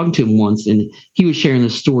I was talking to him once, and he was sharing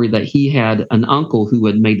this story that he had an uncle who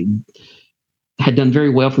had done very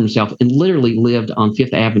well for himself and literally lived on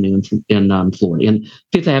Fifth Avenue in Florida, and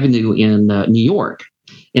Fifth Avenue in New York.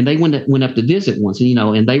 And they went up to visit once,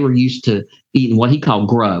 and they were used to eating what he called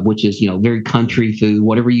grub, which is, very country food,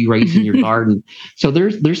 whatever you raise in your garden. So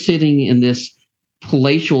they're sitting in this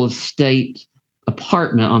palatial estate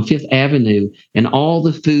apartment on Fifth Avenue, and all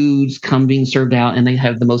the foods come being served out, and they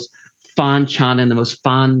have the most fine china and the most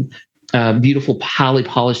fine, beautiful, highly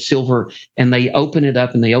polished silver. And they open it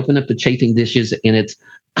up, and they open up the chafing dishes, and it's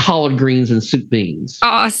collard greens and soup beans.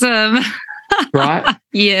 Awesome. Right?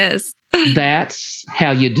 Yes. That's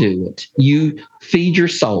how you do it. You feed your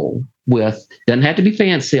soul with, doesn't have to be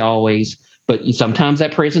fancy always, but sometimes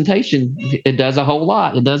that presentation, it does a whole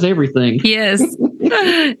lot. It does everything. Yes,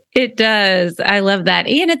 it does. I love that.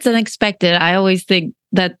 And it's unexpected. I always think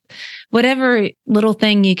that whatever little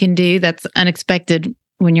thing you can do that's unexpected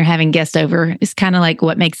when you're having guests over is kind of like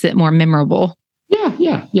what makes it more memorable.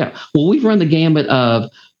 Yeah. Well, we've run the gambit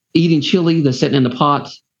of eating chili that's sitting in the pot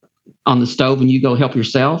on the stove and you go help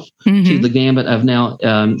yourself, to the gambit of now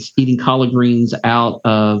eating collard greens out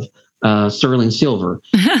of sterling silver.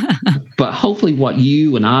 But hopefully what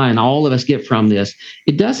you and I and all of us get from this,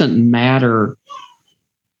 it doesn't matter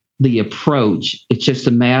the approach. It's just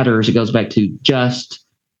a matter, as it goes back to just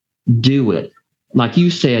do it. Like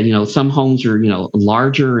you said, some homes are,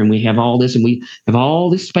 larger and we have all this and we have all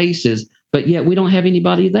these spaces, but yet we don't have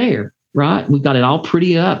anybody there, right? We've got it all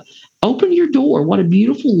pretty up. Open your door. What a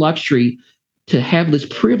beautiful luxury to have this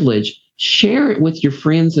privilege. Share it with your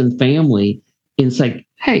friends and family and say,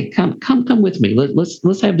 hey, come with me.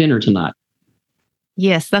 Let's have dinner tonight.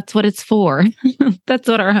 Yes, that's what it's for. That's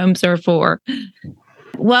what our homes are for.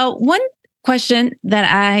 Well, one question that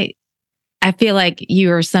I feel like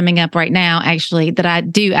you are summing up right now, actually, that I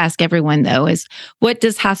do ask everyone, though, is what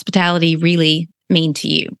does hospitality really mean to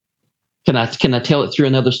you? Can I tell it through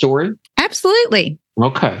another story? Absolutely.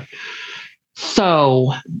 Okay.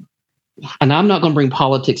 So, and I'm not going to bring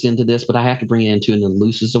politics into this, but I have to bring it into in the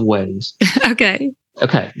loosest of ways. Okay.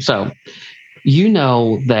 So,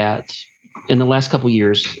 that in the last couple of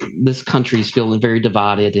years, this country is feeling very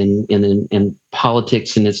divided in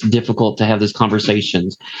politics, and it's difficult to have these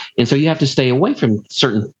conversations. And so you have to stay away from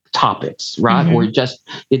certain topics, right? Mm-hmm. Or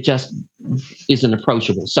it just isn't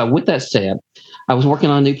approachable. So with that said, I was working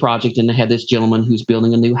on a new project and I had this gentleman who's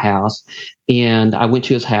building a new house, and I went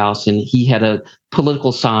to his house and he had a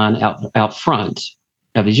political sign out front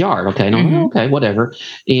of his yard. Okay. And I'm like, okay, whatever.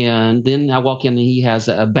 And then I walk in and he has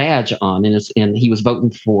a badge on, and he was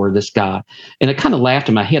voting for this guy. And it kind of laughed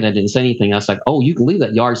in my head. I didn't say anything. I was like, oh, you can leave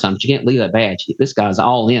that yard sign, but you can't leave that badge. This guy's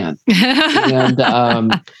all in. And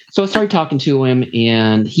so I started talking to him,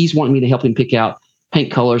 and he's wanting me to help him pick out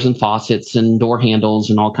paint colors and faucets and door handles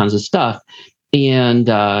and all kinds of stuff.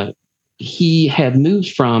 And he had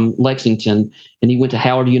moved from Lexington, and he went to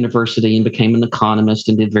Howard University and became an economist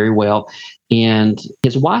and did very well. And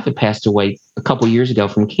his wife had passed away a couple of years ago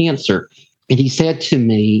from cancer. And he said to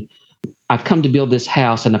me, I've come to build this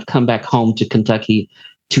house and I've come back home to Kentucky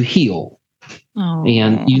to heal. Oh.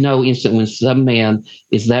 And instantly when some man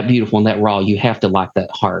is that beautiful and that raw, you have to like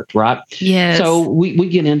that heart, right? Yes. So we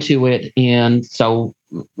get into it. And so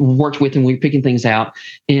worked with him. We were picking things out,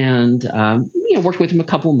 and worked with him a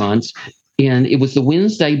couple of months. And it was the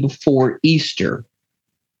Wednesday before Easter.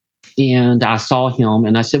 And I saw him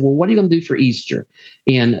and I said, well, what are you going to do for Easter?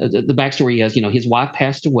 And the backstory is, his wife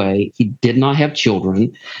passed away. He did not have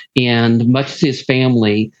children. And much of his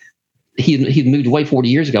family, he'd moved away 40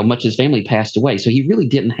 years ago. Much of his family passed away. So he really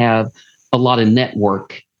didn't have a lot of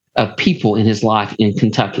network of people in his life in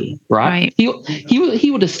Kentucky, right? He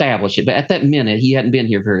would establish it. But at that minute, he hadn't been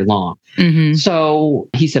here very long. Mm-hmm. So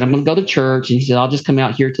he said, I'm going to go to church. And he said, I'll just come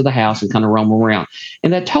out here to the house and kind of roam around.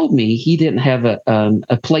 And that told me he didn't have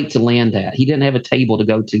a plate to land at. He didn't have a table to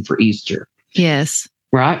go to for Easter. Yes.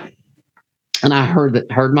 Right. And I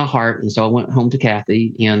heard my heart. And so I went home to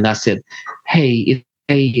Kathy and I said, hey,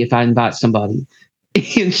 if I invite somebody.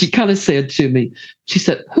 And she kind of said to me, she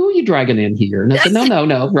said, who are you dragging in here? And I said,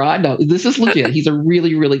 no, right? No, this is legit. He's a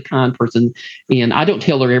really, really kind person. And I don't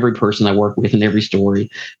tell her every person I work with in every story,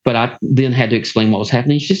 but I then had to explain what was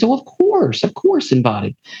happening. She said, well, of course,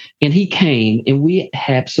 invited. And he came, and we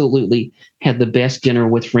absolutely had the best dinner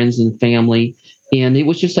with friends and family. And it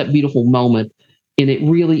was just that beautiful moment. And it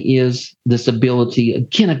really is this ability,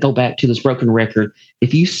 again, I go back to this broken record.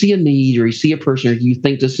 If you see a need or you see a person or you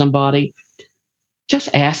think to somebody,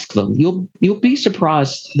 just ask them. You'll be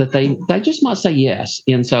surprised that they just might say yes.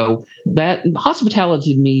 And so that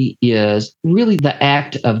hospitality to me is really the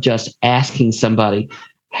act of just asking somebody,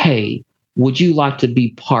 hey, would you like to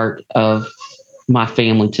be part of my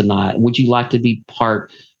family tonight? Would you like to be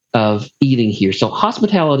part of eating here? So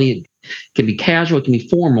hospitality can be casual, it can be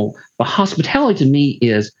formal, but hospitality to me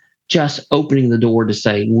is just opening the door to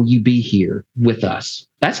say, will you be here with us?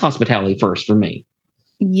 That's hospitality first for me.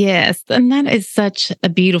 Yes. And that is such a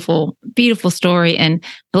beautiful, beautiful story. And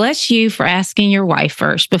bless you for asking your wife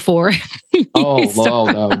first before. No.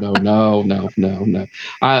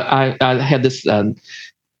 I had this, I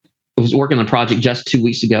was working on a project just 2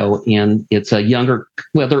 weeks ago, and it's a younger,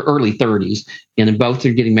 well, they're early 30s, and both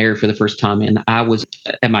are getting married for the first time. And I was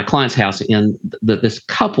at my client's house, and this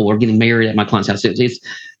couple are getting married at my client's house. It's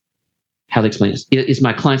how to explain this. It is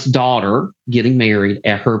my client's daughter getting married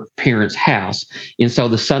at her parents' house. And so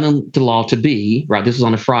the son-in-law to be, right, this was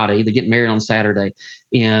on a Friday, they get married on Saturday.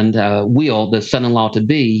 And Will, the son-in-law to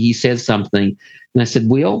be, he said something. And I said,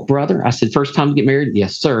 Will, brother, I said, first time to get married?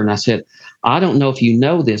 Yes, sir. And I said, I don't know if you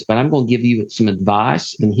know this, but I'm going to give you some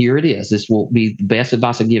advice. And here it is. This will be the best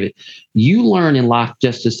advice I give it. You learn in life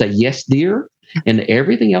just to say, yes, dear, and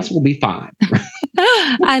everything else will be fine.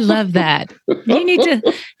 I love that. You need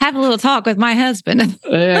to have a little talk with my husband.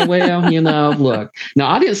 Well, look. Now,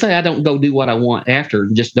 I didn't say I don't go do what I want after,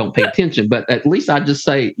 just don't pay attention. But at least I just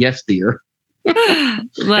say, yes, dear. And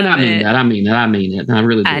I mean that. I mean it. I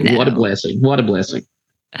really do. What a blessing. What a blessing.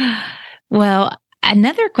 Well,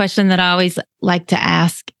 another question that I always like to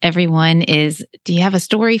ask everyone is, do you have a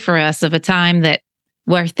story for us of a time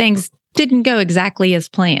where things didn't go exactly as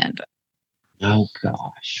planned? Oh,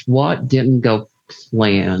 gosh. What didn't go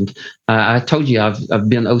planned? I told you I've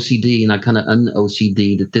been OCD and I kind of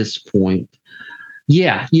un-OCD'd at this point.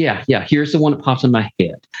 Yeah. Here's the one that pops in my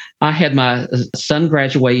head. I had my son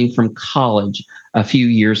graduating from college a few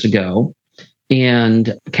years ago,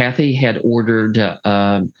 and Kathy had ordered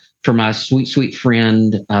for my sweet, sweet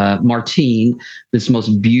friend, Martine, this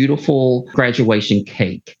most beautiful graduation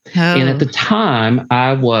cake. Oh. And at the time,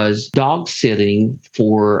 I was dog sitting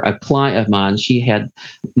for a client of mine. She had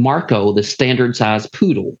Marco, the standard size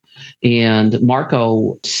poodle. And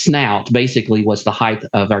Marco's snout basically was the height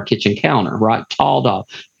of our kitchen counter, right? Tall dog,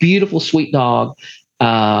 beautiful, sweet dog.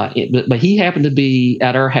 But he happened to be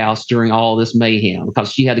at our house during all this mayhem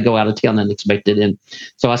because she had to go out of town unexpected. And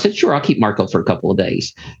so I said, sure, I'll keep Marco for a couple of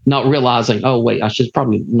days, not realizing, oh, wait, I should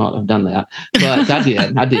probably not have done that. But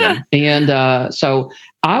I did. And so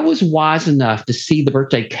I was wise enough to see the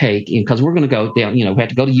birthday cake, because we're going to go down, we have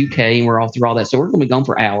to go to UK and we're all through all that. So we're going to be gone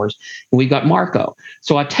for hours. And we got Marco.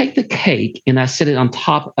 So I take the cake and I set it on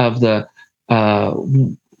top of the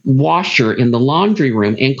washer in the laundry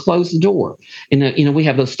room and close the door. And we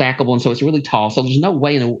have those stackable, and so it's really tall. So there's no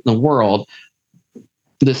way in the world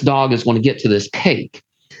this dog is going to get to this cake.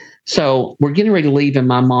 So we're getting ready to leave, and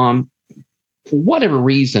my mom, for whatever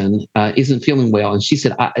reason, isn't feeling well. And she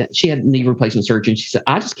said she had knee replacement surgery. And she said,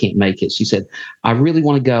 I just can't make it. She said, I really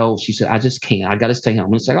want to go. She said, I just can't. I got to stay home.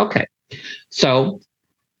 And I said, okay. So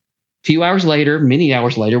few hours later, many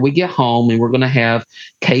hours later, we get home and we're going to have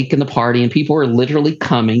cake and the party, and people are literally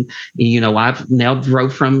coming. I've now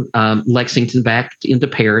drove from Lexington back into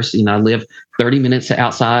Paris. I live 30 minutes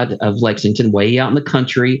outside of Lexington, way out in the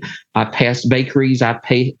country. I passed bakeries. I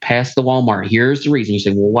passed the Walmart. Here's the reason. You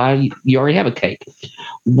say, well, why you already have a cake?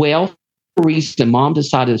 Well, for the reason Mom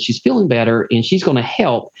decided that she's feeling better and she's going to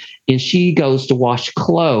help. And she goes to wash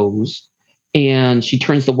clothes. And she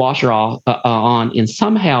turns the washer off on, and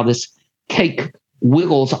somehow this cake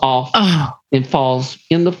wiggles off and falls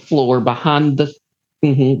in the floor behind the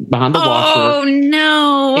washer. Oh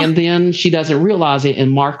no! And then she doesn't realize it,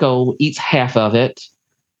 and Marco eats half of it.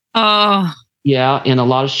 Oh, yeah, and a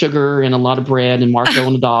lot of sugar and a lot of bread, and Marco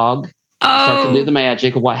and the dog start to do the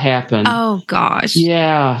magic of what happened. Oh gosh!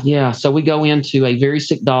 Yeah. So we go into a very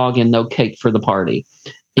sick dog and no cake for the party.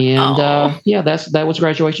 And that was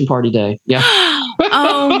graduation party day. Yeah.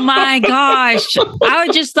 Oh my gosh. I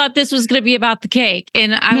just thought this was going to be about the cake.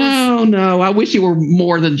 And No. I wish it were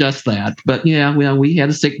more than just that. But yeah, well, we had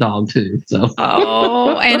a sick dog too. So.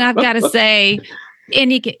 And I've got to say,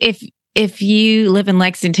 if you live in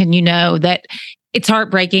Lexington, you know that it's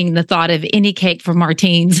heartbreaking, the thought of any cake from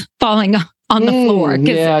Martine's falling on the floor,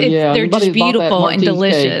 because they're just beautiful and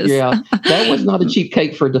delicious. Cake. Yeah, that was not a cheap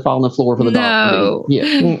cake for it to fall on the floor for the dog.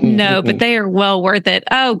 No, but they are well worth it.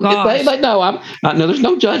 Oh gosh, no, there's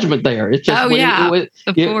no judgment there. It's just of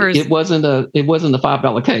course, it wasn't a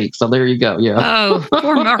 $5 cake. So there you go. Yeah. Oh,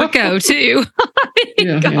 poor Marco too.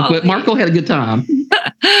 But Marco had a good time.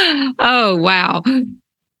 Oh wow.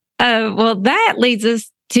 Well, that leads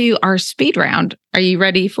us to our speed round. Are you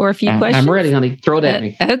ready for a few questions? I'm ready, honey. Throw it at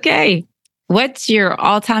me. Okay. What's your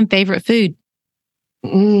all-time favorite food?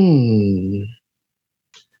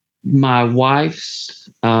 My wife's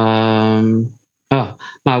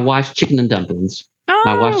chicken and dumplings. Oh,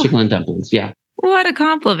 my wife's chicken and dumplings. Yeah. What a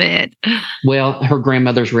compliment. Well, her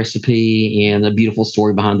grandmother's recipe and a beautiful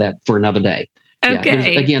story behind that for another day.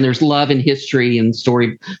 Okay. Yeah, there's love and history and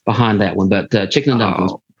story behind that one, but chicken and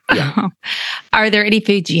dumplings. Yeah. Are there any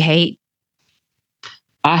foods you hate?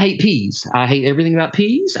 I hate peas. I hate everything about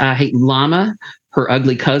peas. I hate llama, her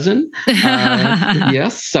ugly cousin.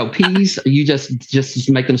 Yes. So peas, you just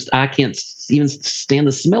make them. I can't even stand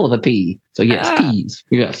the smell of a pea. So yes, peas.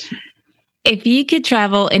 Yes. If you could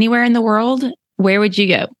travel anywhere in the world, where would you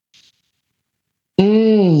go?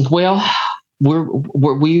 Well,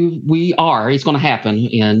 we are. It's going to happen,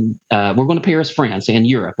 and we're going to Paris, France, and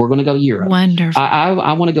Europe. We're going to go to Europe. Wonderful.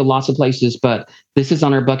 I want to go lots of places, but this is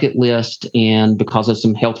on our bucket list, and because of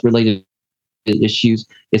some health related issues.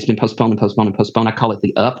 It's been postponed and postponed and postponed. I call it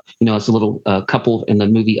the Up. It's a little couple in the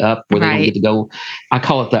movie Up where they don't get to go. I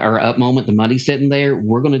call it our Up moment. The money's sitting there.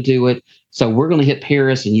 We're going to do it. So we're going to hit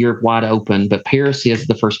Paris and Europe wide open. But Paris is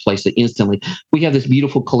the first place that instantly we have this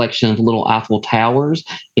beautiful collection of little Eiffel Towers.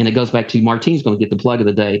 And it goes back to Martine's going to get the plug of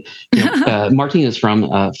the day. Martine is from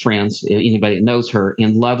France, anybody that knows her,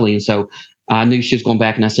 and lovely. And so I knew she was going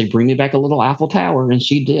back, and I said, bring me back a little Eiffel Tower. And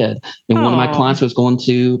she did. And one of my clients was going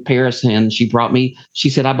to Paris, and she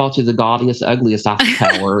said, I bought you the gaudiest, ugliest Eiffel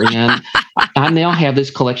Tower. And I now have this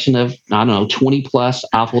collection of, 20 plus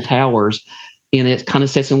Eiffel Towers. And it kind of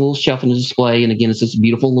sits in a little shelf in the display. And again, it's this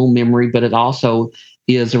beautiful little memory, but it also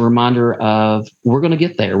is a reminder of we're going to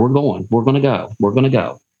get there. We're going to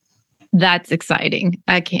go. That's exciting.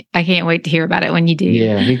 I can't wait to hear about it when you do.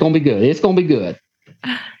 Yeah, it's going to be good. It's going to be good.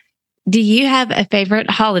 Do you have a favorite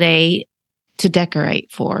holiday to decorate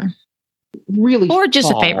for? Really? Or just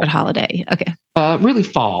fall. A favorite holiday? Okay. Really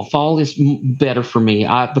fall. Fall is better for me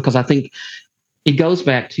because I think it goes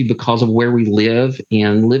back to because of where we live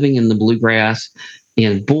and living in the bluegrass.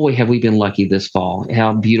 And boy, have we been lucky this fall.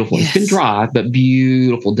 How beautiful. Yes. It's been dry, but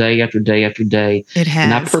beautiful day after day after day. It has.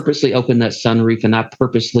 And I purposely open that sunroof, and I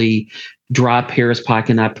purposely drive Paris Pike,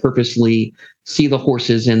 and I purposely see the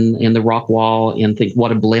horses in the rock wall and think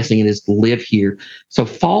what a blessing it is to live here. So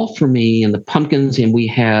fall for me, and the pumpkins, and we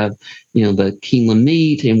have, the Keeneland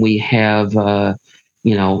meat, and we have,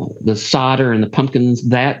 the solder and the pumpkins.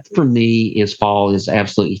 That for me is fall is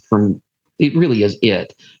absolutely it really is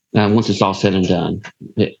it. Once it's all said and done.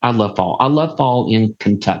 I love fall. I love fall in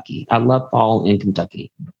Kentucky.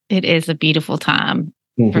 It is a beautiful time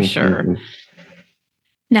for sure. Mm-hmm.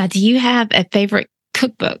 Now, do you have a favorite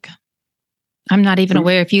cookbook? I'm not even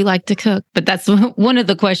aware if you like to cook, but that's one of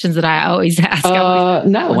the questions that I always ask.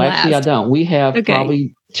 No, actually, I don't. We have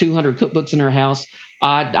probably 200 cookbooks in our house.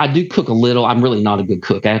 I do cook a little. I'm really not a good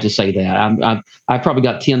cook. I have to say that. I probably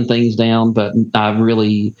got 10 things down, but I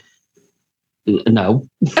really... No.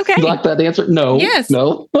 Okay. You like that answer? No. Yes.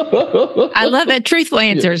 No. I love it. Truthful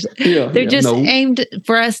answers. They're just aimed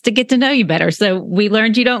for us to get to know you better. So we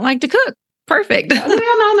learned you don't like to cook. Perfect.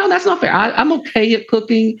 No, that's not fair. I'm okay at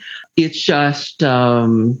cooking. It's just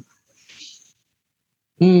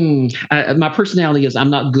my personality is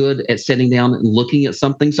I'm not good at sitting down and looking at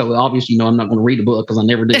something. So obviously, I'm not going to read a book because I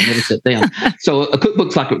never sit down. So a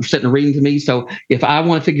cookbook's like sitting and reading to me. So if I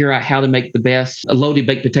want to figure out how to make the best loaded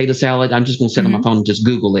baked potato salad, I'm just going to sit on my phone and just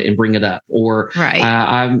Google it and bring it up. Or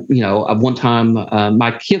one time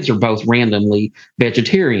my kids are both randomly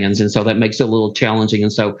vegetarians, and so that makes it a little challenging.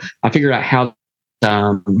 And so I figured out how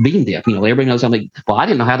bean dip. Everybody knows I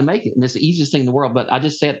didn't know how to make it, and it's the easiest thing in the world, but I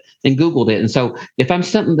just sat and Googled it. And so if I'm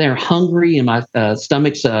sitting there hungry and my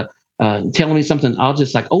stomach's telling me something, I'll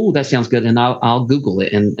just that sounds good, and I'll Google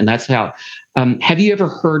it, and that's how. Have you ever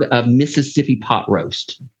heard of Mississippi pot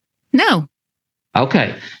roast? No.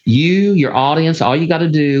 Okay, your audience, all you got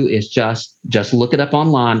to do is just look it up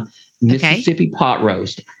online. Mississippi pot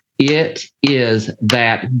roast. It is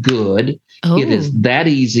that good. Oh. It is that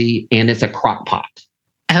easy, and it's a crock pot.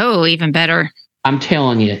 Oh, even better. I'm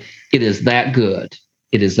telling you, it is that good.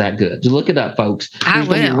 It is that good. Just look it up, folks. I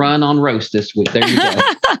will. Run on roast this week. There you go.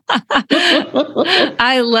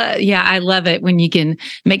 I love it when you can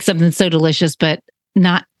make something so delicious, but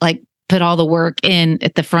not put all the work in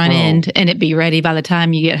at the front end and it be ready by the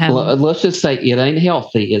time you get home. Well, let's just say it ain't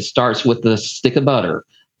healthy. It starts with the stick of butter.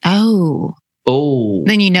 Oh.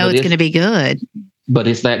 Then it's going to be good. But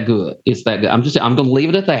it's that good. It's that good. I'm going to leave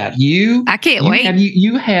it at that. I can't wait.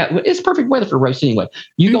 It's perfect weather for roast anyway.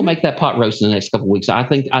 You go make that pot roast in the next couple of weeks. I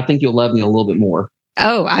think you'll love me a little bit more.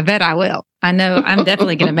 Oh, I bet I will. I know I'm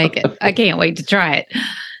definitely going to make it. I can't wait to try it.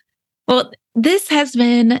 Well, this has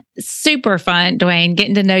been super fun, Dwayne,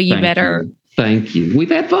 getting to know you better. Thank you. We've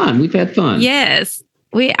had fun. Yes,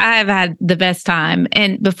 I've had the best time.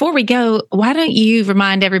 And before we go, why don't you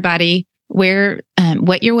remind everybody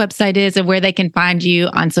what your website is and where they can find you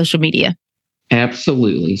on social media?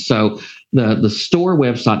 Absolutely. So the store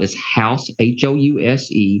website is House,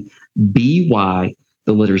 HOUSEBY,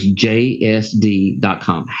 the letters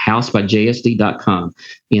JSD.com, housebysd.com.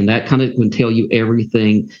 And that kind of can tell you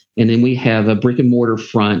everything. And then we have a brick and mortar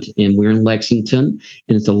front, and we're in Lexington,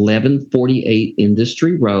 and it's 1148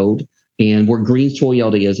 Industry Road. And where Greens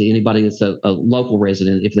Toyota is, anybody that's a local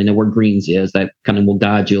resident, if they know where Greens is, that kind of will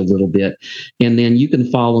guide you a little bit. And then you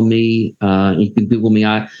can follow me. You can Google me.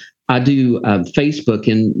 I do Facebook,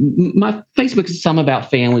 and my Facebook is some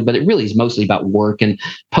about family, but it really is mostly about work and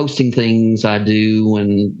posting things I do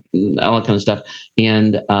and all that kind of stuff.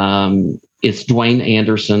 And it's Dwayne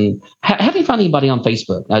Anderson. How do you find anybody on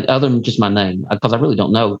Facebook other than just my name? Because I really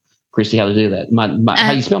don't know Christy, how to do that.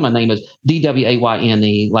 How you spell my name is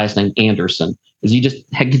Dwayne, last name Anderson. Is you just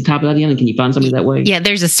can type that in and can you find somebody that way? Yeah,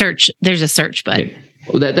 there's a search button. Okay.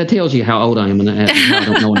 Well, that tells you how old I am and how I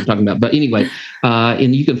don't know what I'm talking about. But anyway,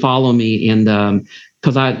 and you can follow me, and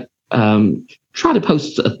because I try to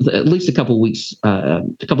post at least a couple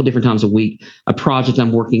different times a week, a project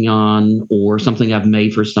I'm working on or something I've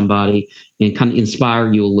made for somebody, and kind of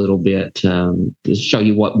inspire you a little bit to show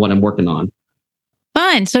you what I'm working on.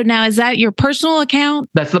 Fun. So now, is that your personal account?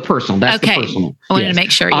 That's the personal. That's okay. The personal. I wanted to make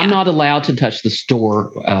sure. Yeah. I'm not allowed to touch the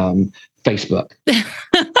store Facebook.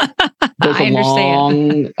 There's a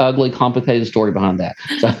long, ugly, complicated story behind that.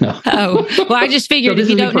 So, no. Oh, well, I just figured if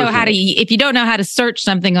you don't know how to search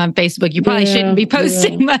something on Facebook, you probably shouldn't be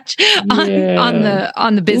posting much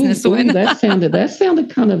on the business one. That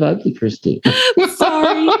sounded kind of ugly, Christy.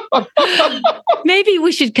 Sorry. Maybe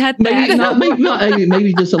we should cut that.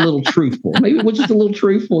 Maybe just a little truthful. Maybe we're just a little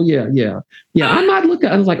truthful. Yeah. I might look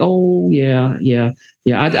at. I was like, oh yeah.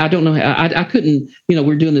 I don't know. I couldn't.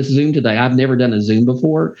 We're doing this Zoom today. I've never done a Zoom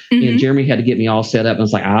before, and Jeremy had to get me all set up. And I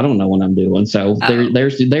was like, I don't know what I'm doing. So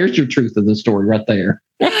there's your truth of the story right there.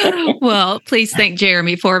 Well, please thank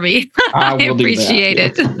Jeremy for me. I appreciate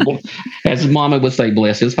it. As Mama would say,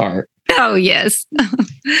 bless his heart. Oh yes.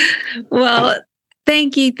 Well,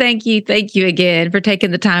 thank you again for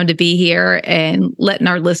taking the time to be here and letting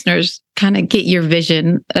our listeners kind of get your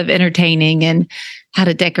vision of entertaining and how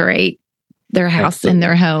to decorate their house and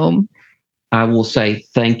their home. I will say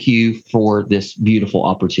thank you for this beautiful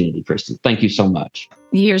opportunity, Kristen. Thank you so much.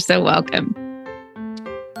 You're so welcome.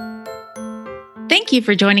 Thank you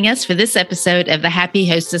for joining us for this episode of the Happy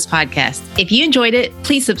Hostess Podcast. If you enjoyed it,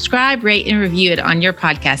 please subscribe, rate, and review it on your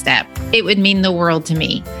podcast app. It would mean the world to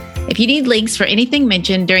me. If you need links for anything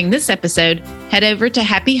mentioned during this episode, head over to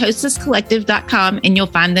happyhostesscollective.com and you'll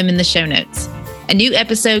find them in the show notes. A new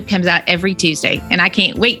episode comes out every Tuesday, and I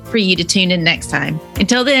can't wait for you to tune in next time.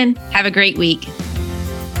 Until then, have a great week.